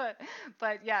 but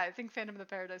yeah, I think Phantom of the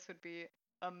Paradise would be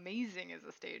amazing as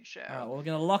a stage show. All right, well, we're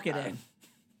going to lock it in.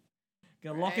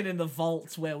 Gonna lock it right. in the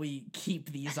vault where we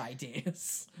keep these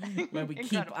ideas. Where we keep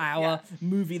Incredible, our yeah.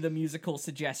 movie the musical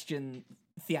suggestion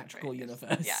theatrical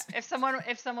universe. Yeah, if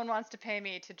someone wants to pay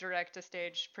me to direct a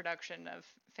stage production of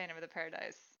Phantom of the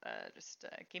Paradise, just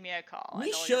give me a call.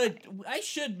 I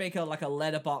should make a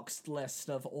letterboxed list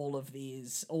of all of the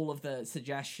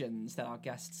suggestions that our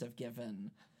guests have given.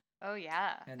 Oh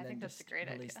yeah, And I then think that's a just great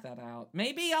release idea. that out.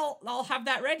 Maybe I'll have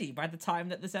that ready by the time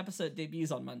that this episode debuts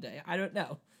on Monday. I don't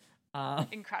know.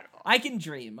 Incredible. I can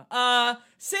dream.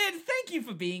 Sid, thank you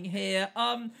for being here.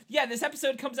 Yeah, this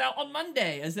episode comes out on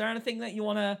Monday. Is there anything that you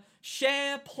want to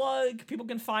share, plug? People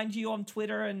can find you on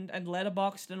Twitter and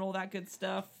Letterboxd and all that good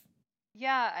stuff.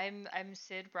 Yeah, I'm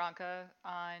Sid Branca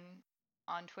on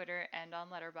Twitter and on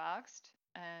Letterboxd,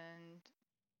 and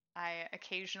I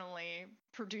occasionally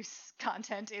produce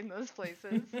content in those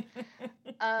places.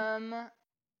 Am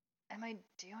I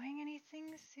doing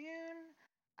anything soon?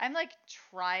 I'm like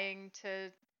trying to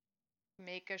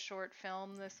make a short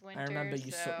film this winter. I remember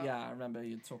so... I remember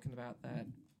you talking about that.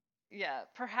 Yeah,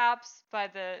 perhaps by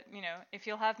the, if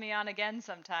you'll have me on again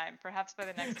sometime, perhaps by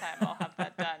the next time I'll have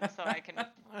that done so I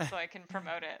can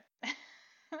promote it.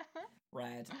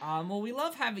 Rad. Well, we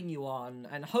love having you on,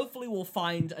 and hopefully we'll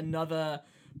find another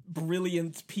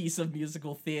brilliant piece of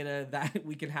musical theater that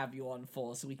we can have you on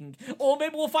for, so we can, or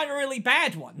maybe we'll find a really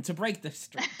bad one to break the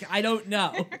streak. I don't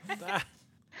know.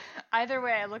 Either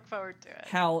way, I look forward to it.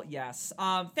 Hell yes.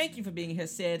 Thank you for being here,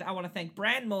 Sid. I want to thank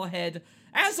Brand Moorhead,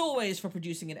 as always, for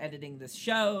producing and editing this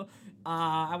show.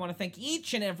 I want to thank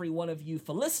each and every one of you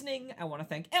for listening. I want to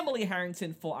thank Emily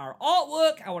Harrington for our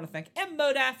artwork. I want to thank M.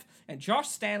 Modaf and Josh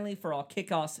Stanley for our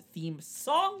kick-ass theme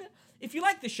song. If you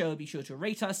like the show, be sure to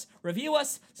rate us, review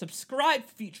us, subscribe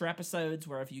for future episodes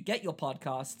wherever you get your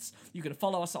podcasts. You can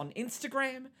follow us on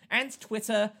Instagram and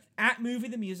Twitter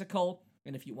 @MovieTheMusical.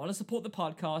 And if you want to support the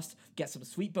podcast, get some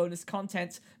sweet bonus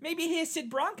content, maybe hear Sid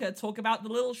Branca talk about the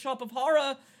Little Shop of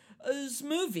Horror's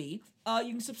movie, you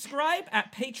can subscribe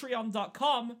at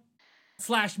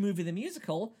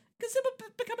patreon.com/MovieTheMusical, consider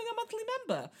becoming a monthly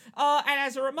member. And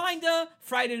as a reminder,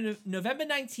 Friday, November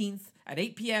 19th at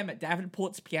 8 p.m. at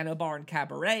Davenport's Piano Bar and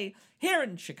Cabaret here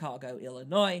in Chicago,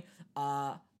 Illinois,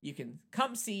 you can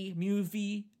come see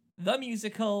Movie the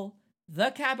Musical,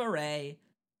 The Cabaret,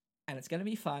 and it's going to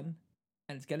be fun.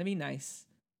 And it's gonna be nice.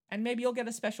 And maybe you'll get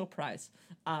a special prize.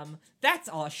 That's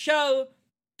our show.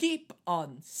 Keep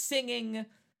on singing.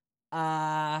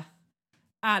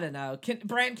 I don't know.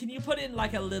 Bran, can you put in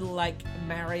like a little like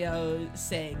Mario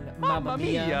saying Mamma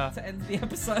Mia to end the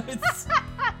episodes?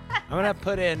 I'm gonna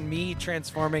put in me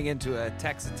transforming into a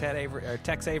Tex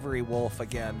Avery wolf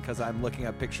again because I'm looking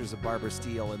at pictures of Barbara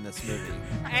Steele in this movie.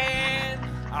 And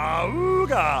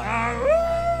Auga!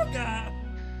 Auga!